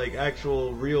has like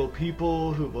actual real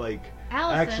people who like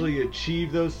Allison. actually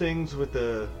achieve those things with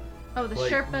the Oh, the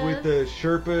like Sherpas. with the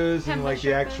Sherpas and Temple like the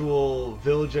Sherpas. actual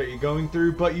village that you're going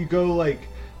through. But you go like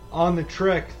on the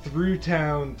trek through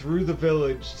town, through the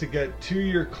village to get to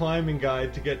your climbing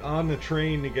guide, to get on the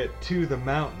train to get to the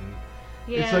mountain.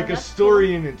 Yeah, It's like a that's story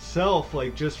cool. in itself.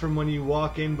 Like just from when you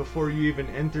walk in before you even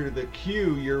enter the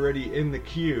queue, you're already in the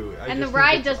queue. I And the just think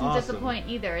ride it's doesn't awesome. disappoint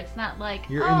either. It's not like,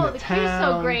 You're in oh, the the queue's so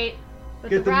town, great, but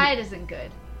get the them- ride isn't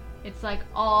good. It's like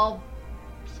all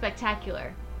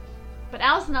spectacular. But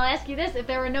Allison, I'll ask you this: if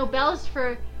there were no bells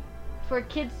for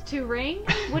kids to ring,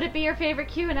 would it be your favorite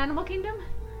queue in Animal Kingdom?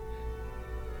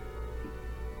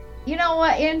 You know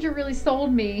what? Andrew really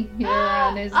sold me here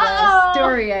on his Uh-oh.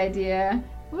 story idea.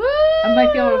 Woo! I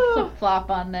might be able to flip-flop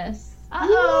on this.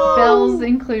 Uh-oh. Bells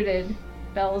included.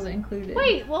 Bells included.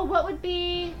 Wait, well, what would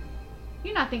be?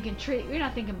 You're not thinking You're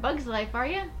not thinking Bugs Life, are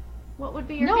you? What would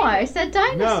be your No, favorite? I said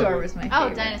dinosaur No. was my Oh,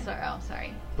 favorite. dinosaur. Oh,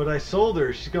 sorry. But I sold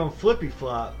her. She's going flippy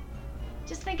flop.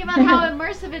 Just think about how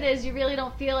immersive it is. You really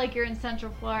don't feel like you're in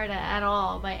Central Florida at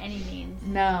all by any means.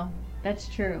 No, that's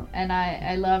true. And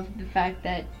I love the fact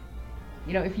that,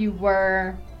 you know, if you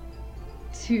were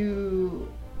to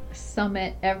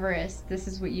summit Everest, this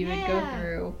is what you would go Yeah.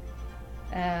 through.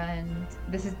 And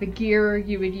this is the gear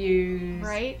you would use.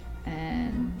 Right?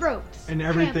 And Ropes. And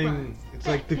everything, crampons, it's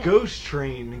like the backpacks. ghost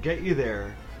train to get you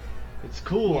there. It's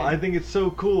cool. Yeah. I think it's so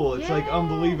cool. It's like Yeah.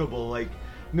 unbelievable. Like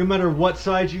no matter what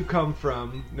side you come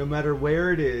from, no matter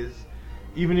where it is,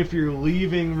 even if you're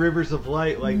leaving Rivers of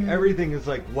Light, like everything is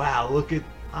like, wow, look at,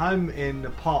 I'm in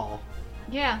Nepal.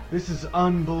 Yeah. This is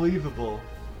unbelievable.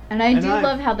 And I And do I-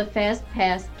 love how the fast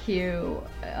pass queue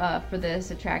for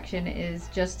this attraction is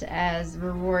just as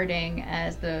rewarding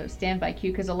as the standby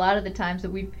queue, because a lot of the times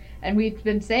that we've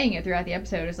been saying it throughout the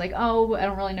episode, is like, oh, I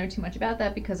don't really know too much about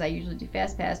that because I usually do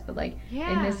fast pass, but like in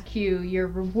Yeah. this queue, you're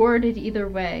rewarded either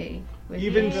way. with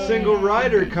Even the single ability.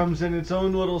 rider comes in its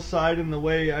own little side in the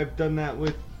way. I've done that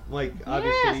with, like,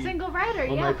 obviously, Yeah, single rider.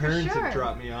 when Yeah, my for parents sure. have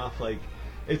dropped me off, like,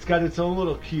 it's got its own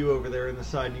little queue over there in the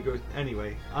side, and you go,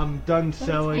 anyway, I'm done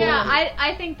selling. Yeah, it.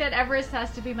 I think that Everest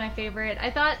has to be my favorite.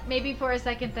 I thought maybe for a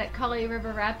second that Kali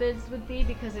River Rapids would be,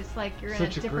 because it's like you're in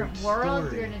Such a a different great world,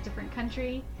 story. you're in a different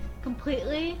country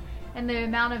completely, and the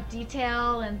amount of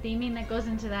detail and theming that goes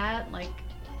into that. Like,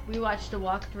 we watched a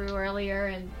walkthrough earlier,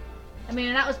 and I mean,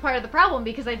 and that was part of the problem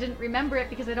because I didn't remember it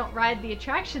because I don't ride the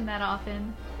attraction that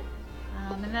often.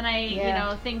 And then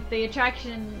I, think the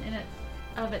attraction in it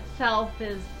of itself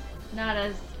is not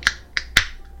as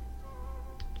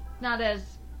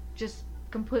just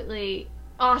completely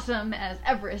awesome as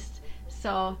Everest.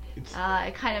 So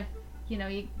it kind of,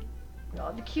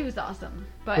 the queue is awesome,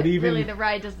 but even really the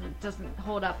ride doesn't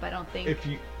hold up. I don't think.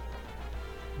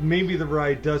 Maybe the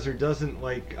ride does or doesn't.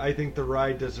 Like, I think the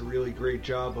ride does a really great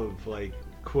job of, like,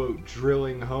 quote,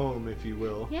 drilling home, if you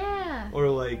will. Yeah. Or,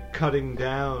 like, cutting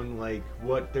down, like,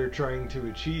 what they're trying to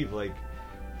achieve. Like,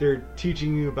 they're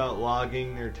teaching you about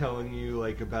logging. They're telling you,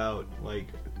 like, about, like,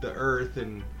 the earth.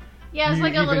 And yeah, it's you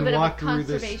like a little bit of a walk through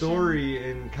this conservation story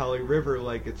in Kali River.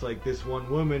 Like, it's like this one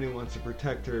woman who wants to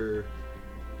protect her,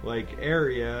 like,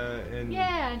 area, and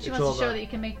and she wants to show that you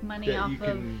can make money off you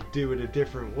can do it a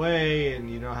different way, and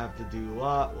you don't have to do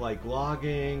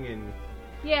logging, and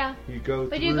you go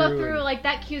through like,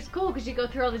 that queue's cool because you go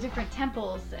through all the different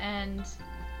temples, and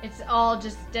it's all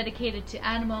just dedicated to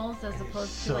animals as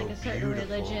opposed to like a certain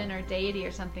religion or deity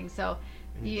or something. So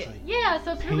so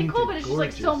it's really cool, but it's just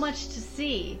like so much to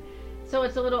see. So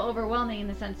it's a little overwhelming in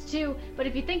a sense too. But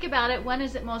if you think about it, when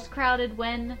is it most crowded?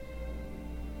 When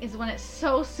it's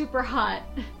so super hot,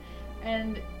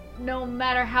 and no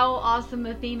matter how awesome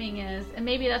the theming is, and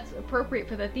maybe that's appropriate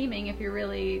for the theming if you're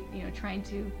really, trying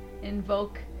to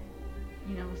invoke,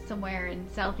 somewhere in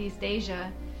Southeast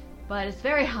Asia, but it's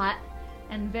very hot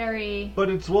and very. But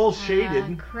it's well shaded, a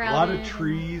lot of crowded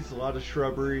trees, a lot of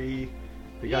shrubbery.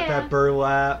 They got that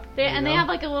burlap. And they have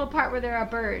like a little part where there are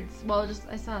birds. Well,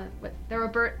 I saw there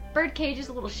were bird cages,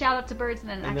 a little shout out to birds, and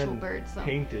then an actual bird. So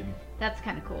painted. That's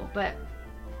kind of cool, but.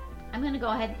 I'm gonna go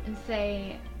ahead and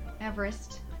say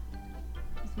Everest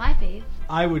is my fave.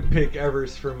 I would pick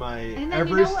Everest for my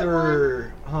Everest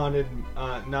or Haunted,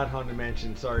 not Haunted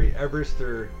Mansion. Sorry, Everest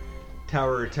or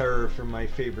Tower of Terror for my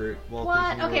favorite Walt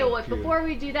Disney World. Okay, well, queue. before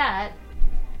we do that,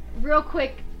 real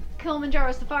quick,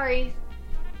 Kilimanjaro Safari.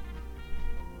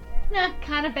 Nah,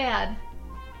 kind of bad.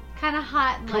 Kind of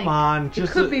hot. And Come on,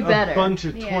 just could be a better. bunch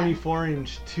of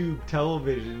 24-inch tube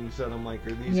televisions that I'm like,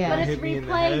 are these Yeah. gonna But it's hit me in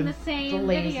the replaying head? the same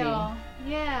lazy. video.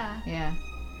 Yeah. Yeah.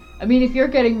 I mean, if you're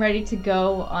getting ready to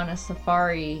go on a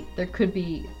safari, there could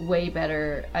be way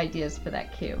better ideas for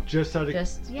that queue. Just out of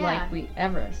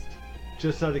Everest.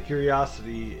 Just out of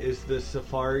curiosity, is the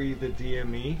Safari the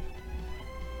DME?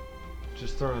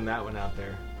 Just throwing that one out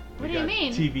there. What We do you got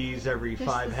mean? TVs every Just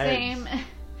 5 the heads. same.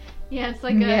 Yeah, it's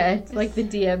like it's like the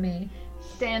DME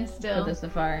standstill. for the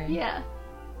safari. Yeah.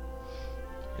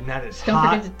 And that is Don't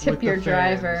hot forget to tip with your the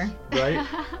fans, driver. right?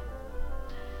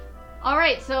 All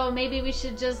right, so maybe we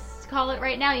should just call it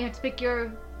right now. You have to pick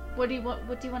your. What do you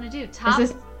want to do? Top.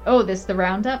 Is this the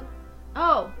roundup?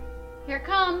 Oh, here it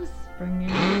comes.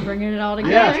 Bringing it all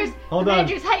Yeah. together. Hold on.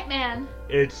 Andrew's hype man.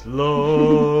 It's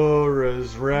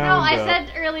Laura's No, roundup. I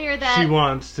said earlier that. She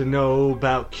wants to know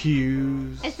about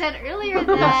cues. I said earlier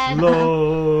that. It's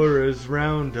Laura's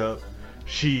roundup.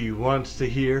 She wants to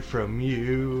hear from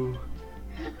you.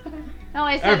 No,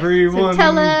 I said. Everyone. So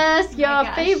tell us your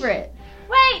gosh. favorite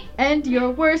Wait. and your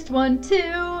worst one too.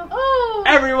 Ooh.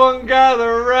 Everyone gather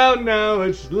around now.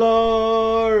 It's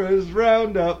Laura's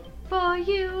roundup. For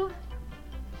you.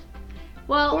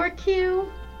 Well, Or Q.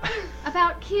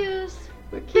 about cues.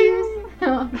 Or Q's.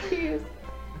 Oh, Q's.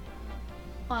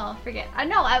 Well, forget. I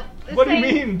know. I was What do you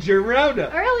saying mean, it's your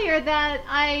roundup? earlier that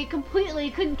I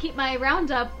completely couldn't keep my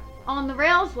roundup on the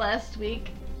rails last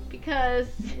week because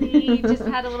we just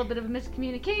had a little bit of a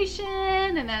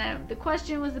miscommunication, and then the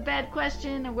question was a bad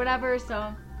question or whatever.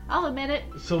 So I'll admit it.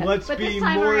 So let's But be this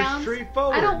time more around,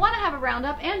 straightforward. I don't want to have a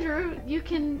roundup. Andrew, you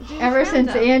can do this Ever since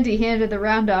roundup. Andy handed the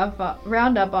roundup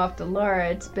off to Laura,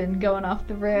 it's been going off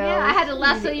the rails. Yeah, I had to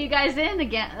lasso you guys in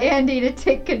again. Andy to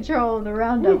take control of the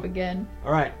roundup again.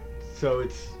 All right, so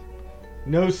it's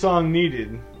no song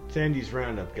needed. It's Andy's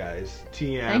roundup, guys.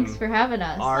 TM. Thanks for having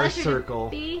us. Our Pleasure to circle.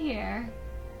 be here.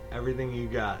 Everything you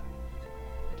got.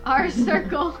 Our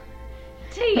circle.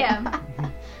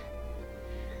 TM.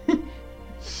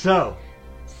 So,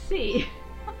 C.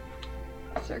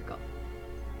 Circle.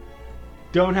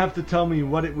 don't have to tell me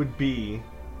what it would be,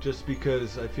 just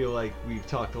because I feel like we've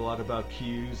talked a lot about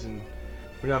cues and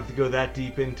we don't have to go that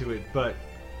deep into it, but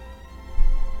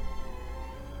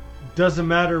doesn't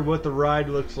matter what the ride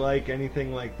looks like,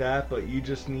 anything like that, but you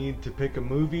just need to pick a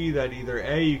movie that either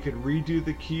A, you could redo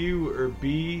the queue, or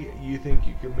B, you think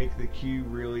you could make the queue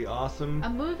really awesome. A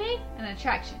movie? An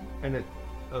attraction. And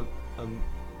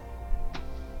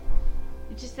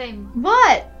You just say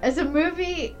What? As a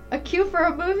movie? A cue for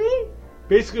a movie?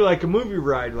 basically like a movie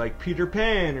ride, like Peter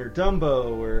Pan or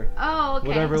Dumbo or oh, okay.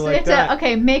 whatever So like you have that. to,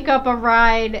 okay, make up a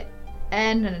ride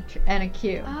and a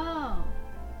cue. Oh. Oh.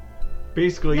 And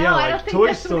Basically, No, yeah, I don't like think Toy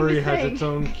that's what he Story was has saying. its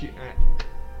own.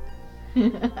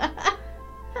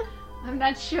 I'm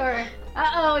not sure.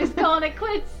 Uh-oh, he's calling it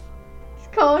quits. It's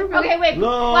calling for Okay, wait.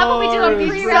 Lord, Why don't we do a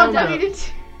it's free Roundup. roundup?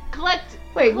 Collect.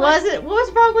 Wait, collect- what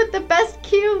was wrong with the best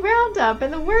Q roundup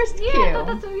and the worst Yeah, Q? I thought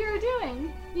that's what we were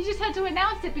doing. You just had to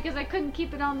announce it because I couldn't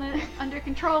keep it on the under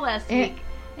control last And- week.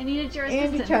 I needed your Andy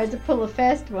assistance. tried to pull a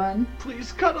fast one.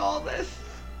 Please cut all this.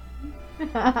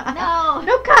 No.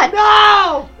 No cut!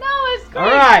 No! No, it's great. All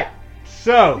right.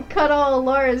 So, Cut all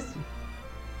Laura's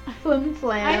flim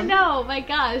flam. I know. My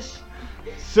gosh.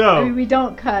 I mean, we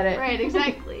don't cut it. Right.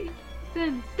 Exactly.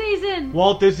 Stays in.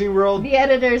 Walt Disney World, The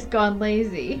editor's gone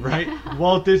lazy. right?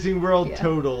 Walt Disney World Yeah.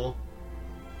 total.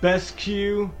 Best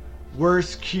Q,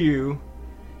 worst Q,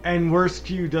 and worst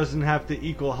Q doesn't have to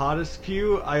equal hottest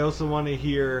Q. I also want to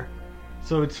hear.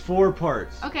 So it's 4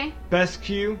 parts. Okay. Best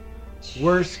Q,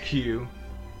 worst Q,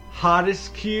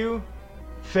 hottest Q,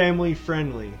 family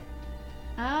friendly.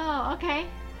 Oh, okay.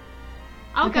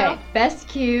 I'll Okay, go. best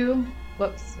Q.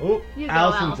 Whoops. Oh, You go,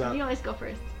 Allison's Allison. up. You always go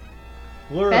first.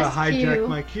 Laura Best hijacked Q.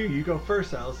 my Q. You go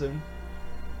first, Allison.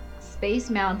 Space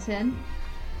Mountain.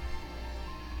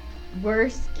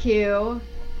 Worst Q.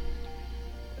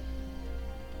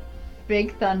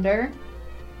 Big Thunder.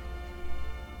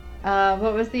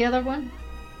 What was the other one?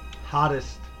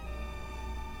 Hottest.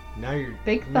 Now you're.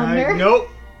 Big now- Thunder? Nope.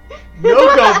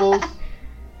 No doubles.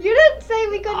 You didn't say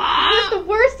we could. The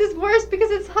worst is worst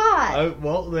because it's hot.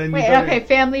 Well, then. Wait, you better- okay,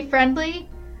 family friendly.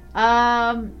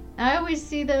 I always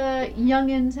see the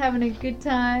youngins having a good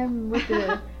time with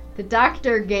the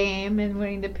doctor game in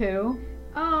Winnie the Pooh.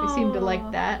 Oh. They seem to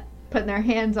like that, putting their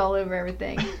hands all over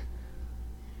everything.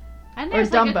 And Or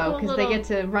there's like a Dumbo, cool because they little-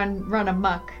 get to run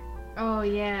amok. Oh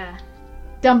yeah.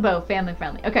 Dumbo, family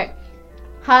friendly. Okay,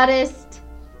 hottest.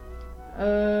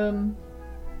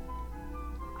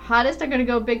 Hottest, I'm gonna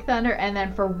go Big Thunder, and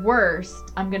then for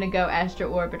worst, I'm gonna go Astro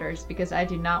Orbiters because I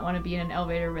do not want to be in an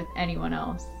elevator with anyone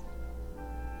else.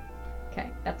 Okay,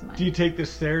 that's mine. Do you take the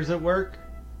stairs at work?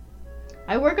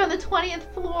 I work on the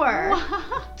 20th floor.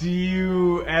 Do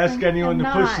you ask I'm anyone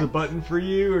to push the not. button for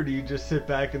you, or do you just sit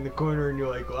back in the corner and you're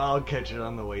like, well, I'll catch it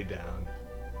on the way down?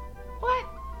 What?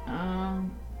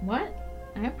 What?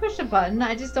 I push a button.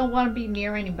 I just don't want to be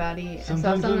near anybody. And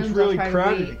Sometimes when it's I'll really try to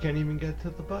crowded, wait. you can't even get to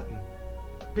the button.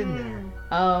 Been there.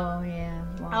 Oh yeah.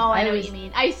 Well, Oh, I know what always- you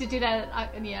mean. I used to do that.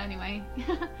 Yeah. Anyway.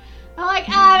 I'm like,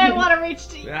 I don't want to reach.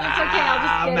 It's okay.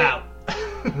 I'll just get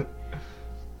I'm out.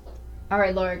 All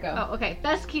right, Laura, go. Oh, okay.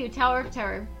 Best Q, Tower of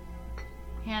Terror.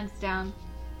 Hands down.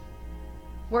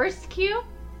 Worst Q?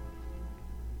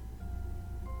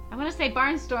 I want to say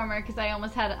Barnstormer because I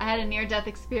had a near-death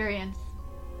experience.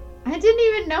 I didn't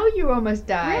even know you almost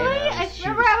died. Really? Yeah, I she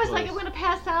remember was I was like, close. I'm gonna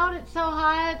pass out. It's so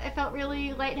hot. I felt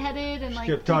really lightheaded and She like.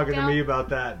 kept talking freaked to out. me about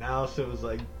that, and Allison was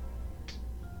like,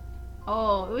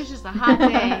 Oh, it was just a hot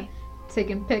day.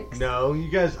 Taking pics. no,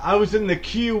 you guys, I was in the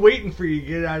queue waiting for you to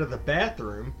get out of the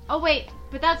bathroom. Oh wait,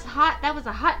 but that's hot. That was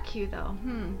a hot Q though.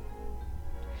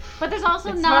 But there's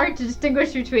also It's not. hard to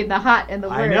distinguish between the hot and the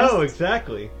worst. I know,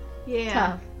 exactly. Yeah.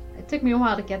 Tough. It took me a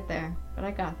while to get there, but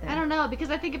I got there. I don't know because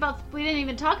I think about we didn't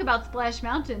even talk about Splash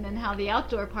Mountain and how the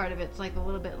outdoor part of it's like a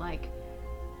little bit like,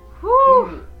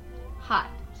 whoo, hot.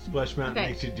 Splash Mountain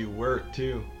Okay. makes you do work,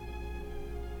 too.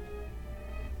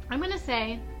 I'm gonna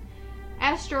say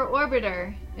Astro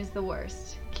Orbiter is the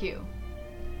worst Q.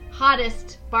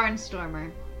 Hottest Barnstormer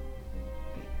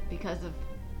because of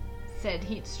said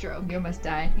heat stroke. You almost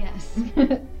died. Yes.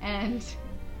 And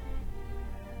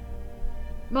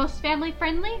most family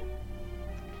friendly?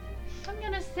 I'm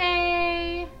gonna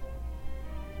say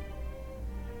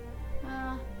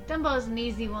Dumbo's an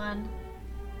easy one.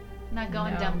 Not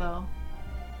going No. Dumbo.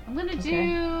 I'm gonna Okay.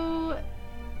 do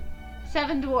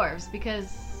Seven Dwarves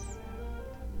because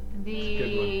That's a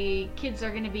the kids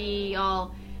are gonna be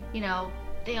all,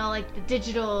 they all like the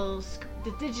digital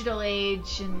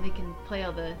age, and they can play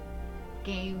all the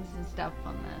games and stuff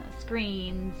on the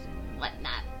screens and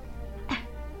whatnot.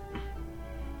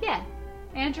 Yeah,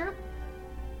 Andrew.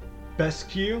 Best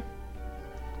queue?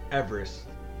 Everest.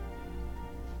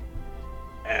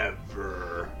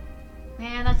 Ever.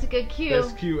 Man, that's a good cue.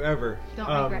 Best queue ever. Don't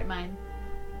regret mine.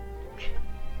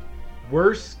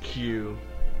 Worst queue?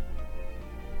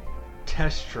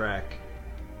 Test Track.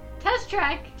 Test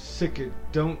track. Sick it.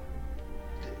 Don't.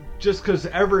 Just because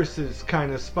Everest is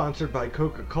kind of sponsored by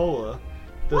Coca-Cola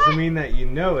doesn't What? mean that you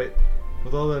know it.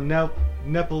 With all the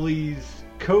Nepalese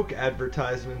Coke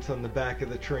advertisements on the back of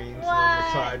the trains and on the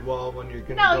What? sidewall when you're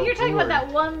gonna No, go you're talking about board. that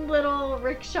one little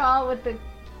rickshaw with the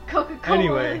Coca-Cola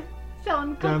Anyway,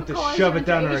 selling Gonna have to Coca-Cola shove it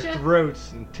down our Asia.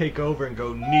 throats and take over and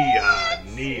go neon.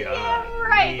 Yeah,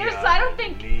 right. Neon, So I don't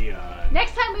think- neon.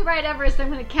 Next time we ride Everest,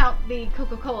 I'm going to count the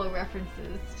Coca-Cola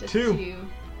references. Just Two.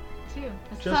 Two.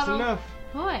 A Just subtle- enough.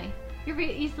 Boy, you're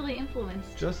very easily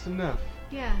influenced. Just enough.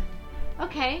 Yeah.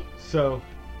 Okay. So,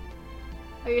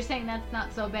 Oh, you're saying that's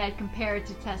not so bad compared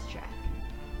to Test Track.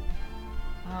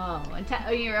 Oh,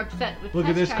 and you're upset with look Test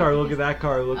at this Track car, look because- at that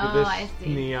car, look at Oh, I this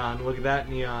see. neon, look at that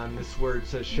neon. This word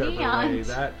says Chevrolet, Neon.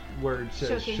 that word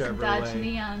says Showcasing Dodge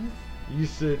Chevrolet. Neons. You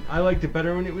said, I liked it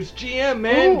better when it was GM,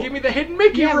 man. Ooh. Give me the hidden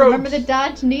Mickey Yeah, ropes. remember the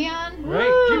Dodge Neon?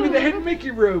 Right? Give me the hidden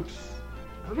Mickey ropes.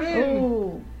 I'm in.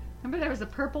 Ooh. Remember there was a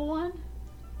purple one?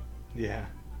 Yeah.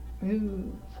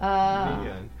 Ooh.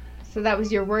 Neon. So that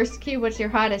was your worst queue. What's your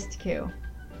hottest queue?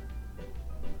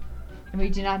 And we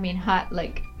do not mean hot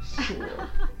like cool.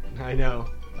 I know.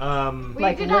 We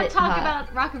Like did not lit talk hot.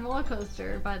 about Rock and Roller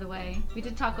Coaster, by the way. We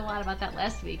did talk a lot about that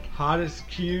last week. Hottest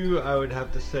queue, I would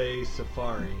have to say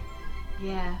Safari.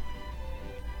 Yeah.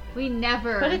 We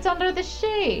never. But it's under the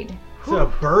shade. It's a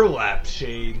burlap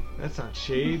shade. That's not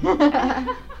shade.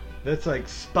 That's like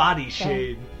spotty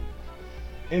shade.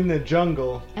 In the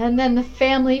jungle. And then the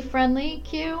family-friendly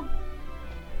queue.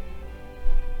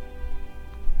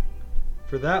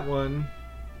 For that one,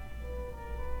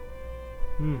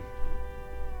 you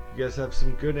guys have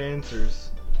some good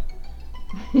answers.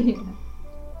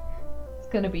 It's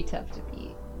gonna be tough to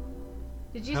beat.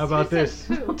 Did you How about who said this?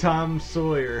 poo? Tom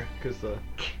Sawyer, because the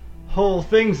whole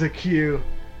thing's a queue.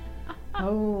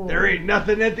 Oh. There ain't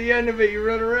nothing at the end of it. You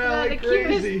run around The like queue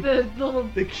crazy. is the little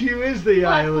The queue is the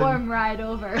platform island. ride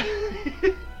over.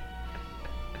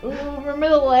 Ooh, remember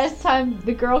the last time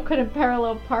the girl couldn't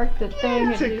parallel park the thing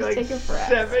and Took it was like taking forever?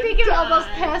 7 Speaking of times. almost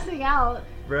passing out.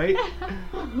 Right?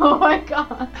 Oh my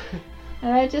god.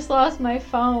 And I just lost my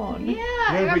phone. Yeah,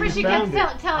 Yeah, remember but she you kept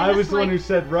found it. telling I us was the one like, who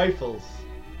said rifles.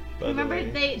 By the remember way.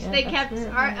 they Yeah, they that's kept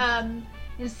weird.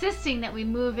 insisting that we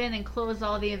move in and close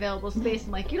all the available space.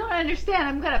 I'm like, you don't understand.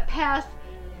 I'm gonna pass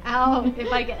out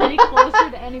if I get any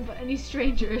closer to any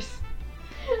strangers.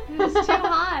 It's too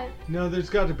hot. No, there's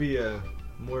got to be a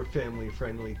more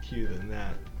family-friendly queue than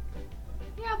that.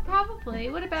 Yeah, probably.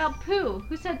 What about Pooh?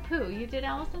 Who said Pooh? You did,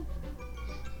 Allison?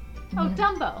 Oh,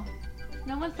 Dumbo.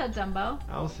 No one said Dumbo.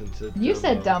 Allison said You Dumbo.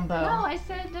 said Dumbo. No, I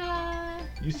said.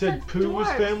 You said Pooh was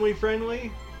dwarves.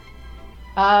 family-friendly?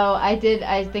 Oh, I did.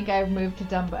 I think I moved to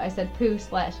Dumbo. I said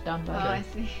Pooh/Dumbo. Oh, I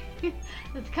see.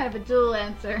 That's kind of a dual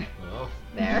answer Well,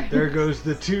 there. there goes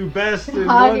the two best in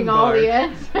Hogging one all bar. the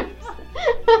answers.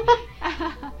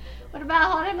 What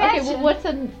about Haunted Okay, Mansion? well, what's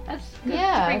an That's good to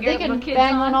yeah? bring They your little can kids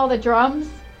bang on all the drums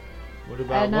What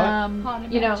about and what?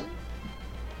 Haunted you know Mansion.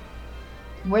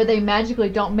 where they magically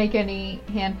don't make any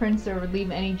handprints or leave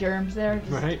any germs there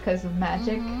just Right. because of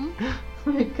magic. Mhm.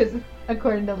 Because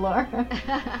according to Laura.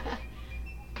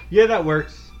 Yeah, that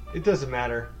works. It doesn't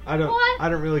matter. I don't. What? I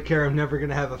don't really care. I'm never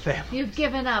gonna have a family. You've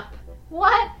given up.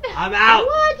 What? I'm out.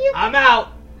 What? You- I'm out.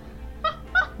 I'm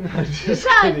You're just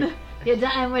done. kidding. You're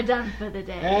done. We're done for the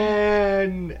day.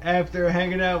 And after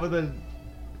hanging out with a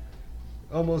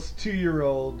almost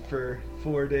 2-year-old for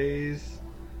 4 days,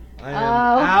 I am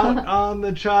out on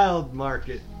the child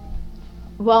market.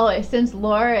 Well, since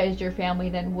Laura is your family,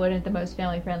 then wouldn't the most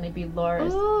family friendly be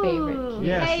Laura's Ooh. favorite? Kid?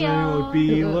 Yes, Hey, then it would be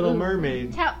y'all. Little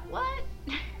Mermaid. What?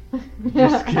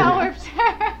 Just kidding. Tower of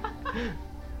Terror.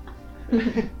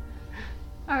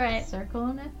 All right,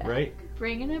 Circling it back. Right?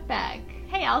 bringing it back.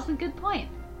 Hey, Allison, good point.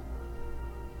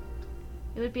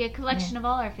 It would be a collection of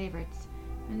all our favorites.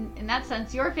 In that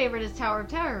sense, your favorite is Tower of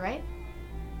Terror, right?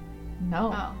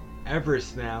 No. Oh.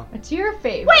 Everest now. It's your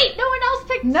favorite. Wait, no one else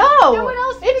picked. No. No one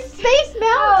else It's picked. Space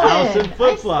Mountain. Allison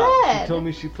flip flop. I She said. told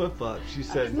me she flip flopped. She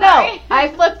said No, Sorry. I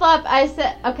flip flop. I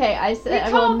said okay. I said You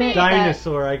I will told me. admit that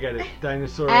dinosaur. I get it.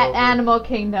 Dinosaur. at over. Animal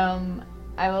Kingdom,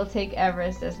 I will take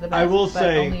Everest as the best. I will but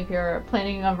say- only if you're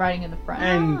planning on riding in the front.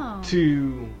 And Oh.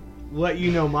 to let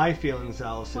you know my feelings,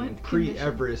 Allison, What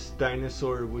pre-Everest,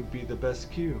 Dinosaur would be the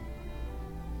best queue.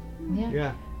 yeah.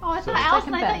 Yeah. Oh, I So- thought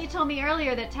Allison. Second I thought best. you told me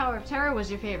earlier that Tower of Terror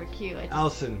was your favorite queue. I just-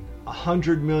 Allison,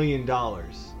 $100 million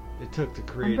it took to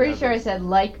create I'm pretty sure I Everest. said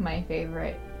like my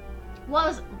favorite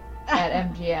was. at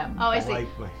MGM. Oh, I I see. like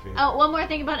my favorite. Oh, one more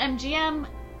thing about MGM.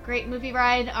 Great movie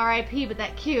ride, R.I.P. But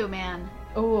that queue, man.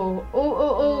 Oh, oh,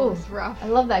 Oh, oh, it's rough. I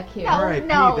love that cue. No. R.I.P.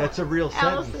 no. That's a real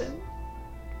sentence. Allison.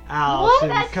 Allison,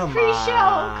 That's come pre-show.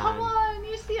 on. Come on,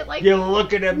 you see it like. You're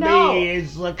looking at No. me,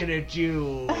 it's looking at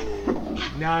you.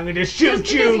 Now I'm gonna shoot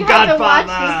Just you, because you have to watch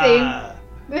Godfather.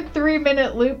 the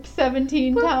 3-minute loop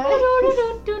 17 times.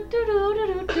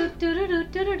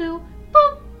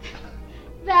 Boom.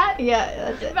 That?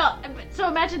 Yeah, that's it. Well, so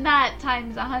imagine that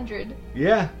times 100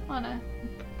 Yeah, on a...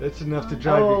 that's enough to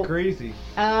drive Oh. you crazy.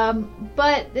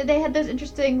 But they had those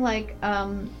interesting like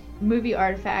movie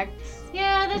artifacts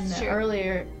Yeah, in that's the true.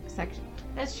 earlier section.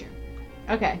 That's true.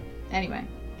 Okay. Anyway,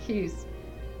 cues.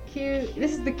 Q.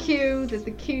 This is the Q. There's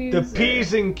the Q's. The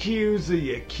P's and Q's of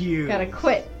your Q's. Gotta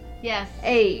quit. Yes.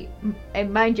 Hey,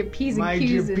 mind your P's and Mind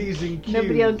Q's. your P's and Q's.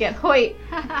 Nobody'll get hoit.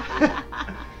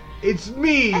 It's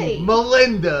me, Hey.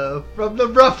 Melinda, from the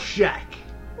Rough Shack.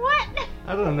 What?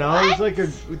 I don't know. It's like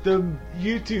the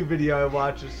YouTube video I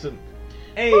watched of some.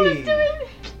 Hey. Who's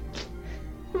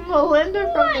doing...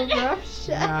 Melinda from What? the Rough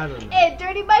Shack. I don't know. Hey,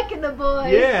 Dirty Mike and the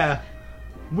boys. Yeah.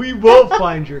 We will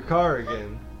find your car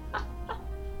again.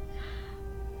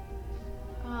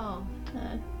 Oh.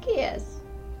 Kiss.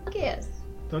 Kiss.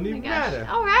 Don't Oh my even gosh. matter.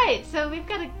 All right, so we've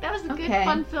got that was a good, Okay.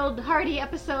 fun-filled, hearty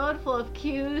episode full of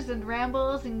cues and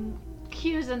rambles and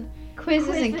cues and Quizzes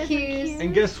and Quizzes and Q's. Q's.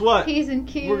 And guess what? P's and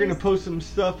Q's. We're gonna post some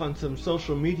stuff on some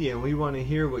social media, and we want to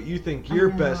hear what you think your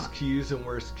know. best cues and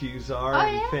worst cues are, Oh,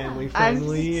 and yeah. family I'm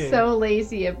friendly. and so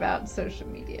lazy about social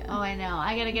media. Oh, I know.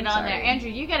 I gotta get I'm on there. sorry. Andrew,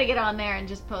 you gotta get on there and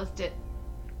just post it.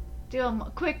 Do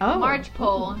a quick Oh. Marge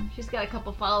poll. She's got a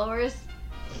couple followers.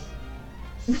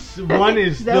 One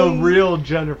is the Those- real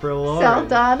Jennifer Lawrence.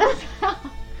 Saldana.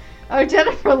 Oh,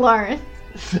 Jennifer Lawrence.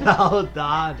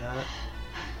 Saldana.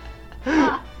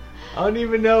 I don't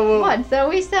even know what. What?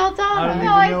 Zoe I Saldana. don't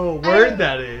No, even know what word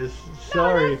that is.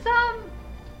 Sorry. No,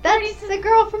 That's the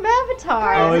girl from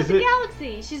Avatar. Oh, Guardians is of the it?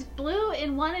 Galaxy. She's blue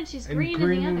in one and she's And green,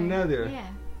 green in in the other. another. Yeah.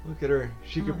 Look at her.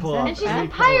 She could Oh, pull is off that- And she's any in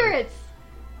color. Pirates.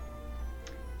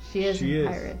 She is She in is.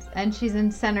 Pirates, and she's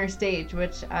in Center Stage,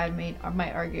 which I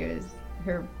might argue is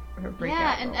her breakout.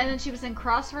 Yeah, and role. then she was in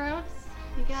Crossroads.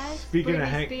 You guys. Speaking of Britney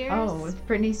Hank- Spears. Oh, with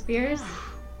Britney Spears.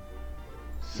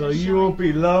 So you won't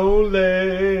be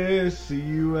lonely. See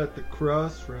you at the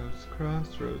crossroads,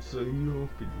 so you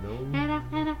won't be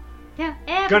lonely.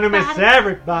 Gonna miss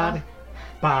everybody.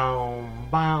 Bow,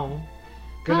 bow.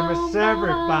 Gonna miss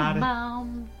everybody.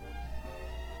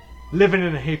 Living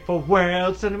in a hateful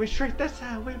world, sending me straight, that's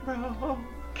how we roll.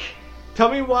 Tell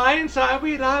me why inside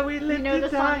we lie, we You live know to the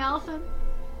song, die. Allison?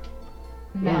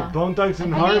 No. Bone Thugs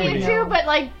and I I mean, Harmony. you No. do, but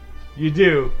like You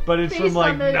do, but it's Based from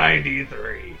like on the-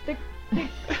 93.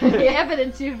 the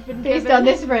evidence you've been Based given. on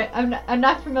this, I'm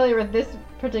not familiar with this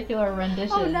particular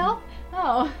rendition. Oh no.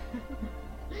 Oh.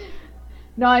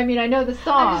 No, I mean I know the I'm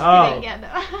song. just Oh. kidding. Yeah,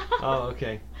 no. Oh,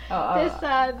 okay. This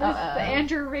the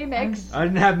Andrew remix. I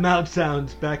didn't have mouth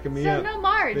sounds backing me So up. no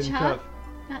Marge, Been huh? tough.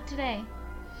 Not today.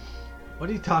 What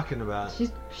are you talking about?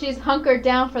 She's hunkered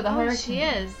down for the Oh, hurricane. she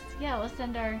is. Yeah, we'll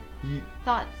send our You-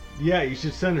 thoughts. Yeah, you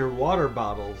should send her water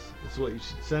bottles. That's what you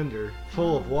should send her.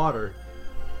 Full of water.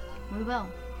 We will.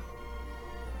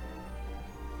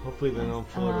 Hopefully they don't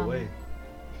float away.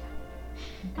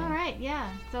 All right. Yeah.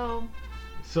 So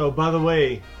So, by the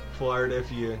way, Florida, if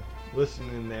you listen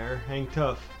in there, hang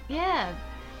tough. yeah.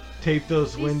 Tape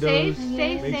those Be windows. safe.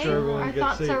 Stay Make safe. sure everyone Our gets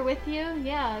thoughts safe. are with you.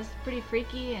 Yeah, it's pretty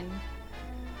freaky and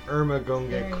Irma gonna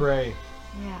get Very. cray.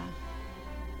 yeah.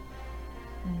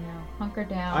 I know. Hunker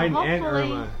down. I had an Aunt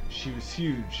hopefully- Irma. She was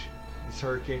huge. This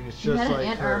hurricane is You just had an like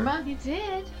Aunt her. Irma? You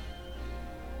did.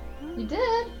 You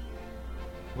did.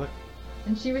 What?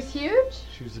 And she was huge.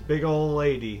 She was a big old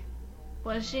lady.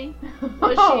 Was she?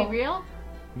 Was Oh. she real?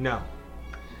 No.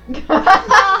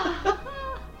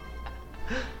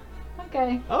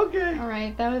 Okay. Okay. All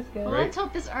right, that was good. Well, Right. let's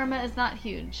hope this Irma is not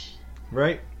huge.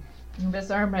 Right?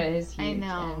 This Irma is huge. I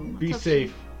know. And, Be Let's hope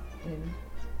safe. and,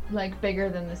 like bigger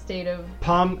than the state of.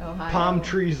 Palm Ohio.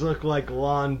 trees look like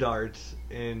lawn darts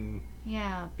and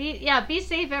Yeah. Be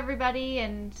safe, everybody,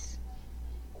 and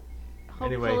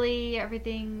Anyway. hopefully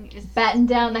everything is. Batten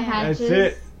down the Yeah. hatches.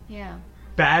 That's it. Yeah.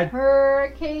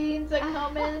 Hurricanes are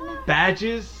coming.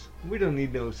 badges. We don't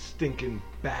need no stinking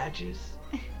badges.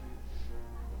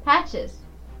 Hatches.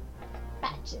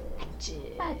 Hatches.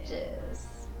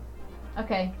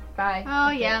 Okay, bye. Oh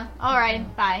Okay. yeah. All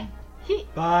right. Bye.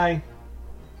 Bye.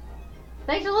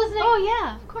 Thanks for listening. Oh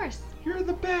yeah. Of course. You're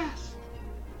the best.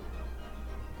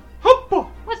 Hoppa.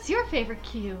 What's your favorite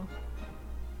cue?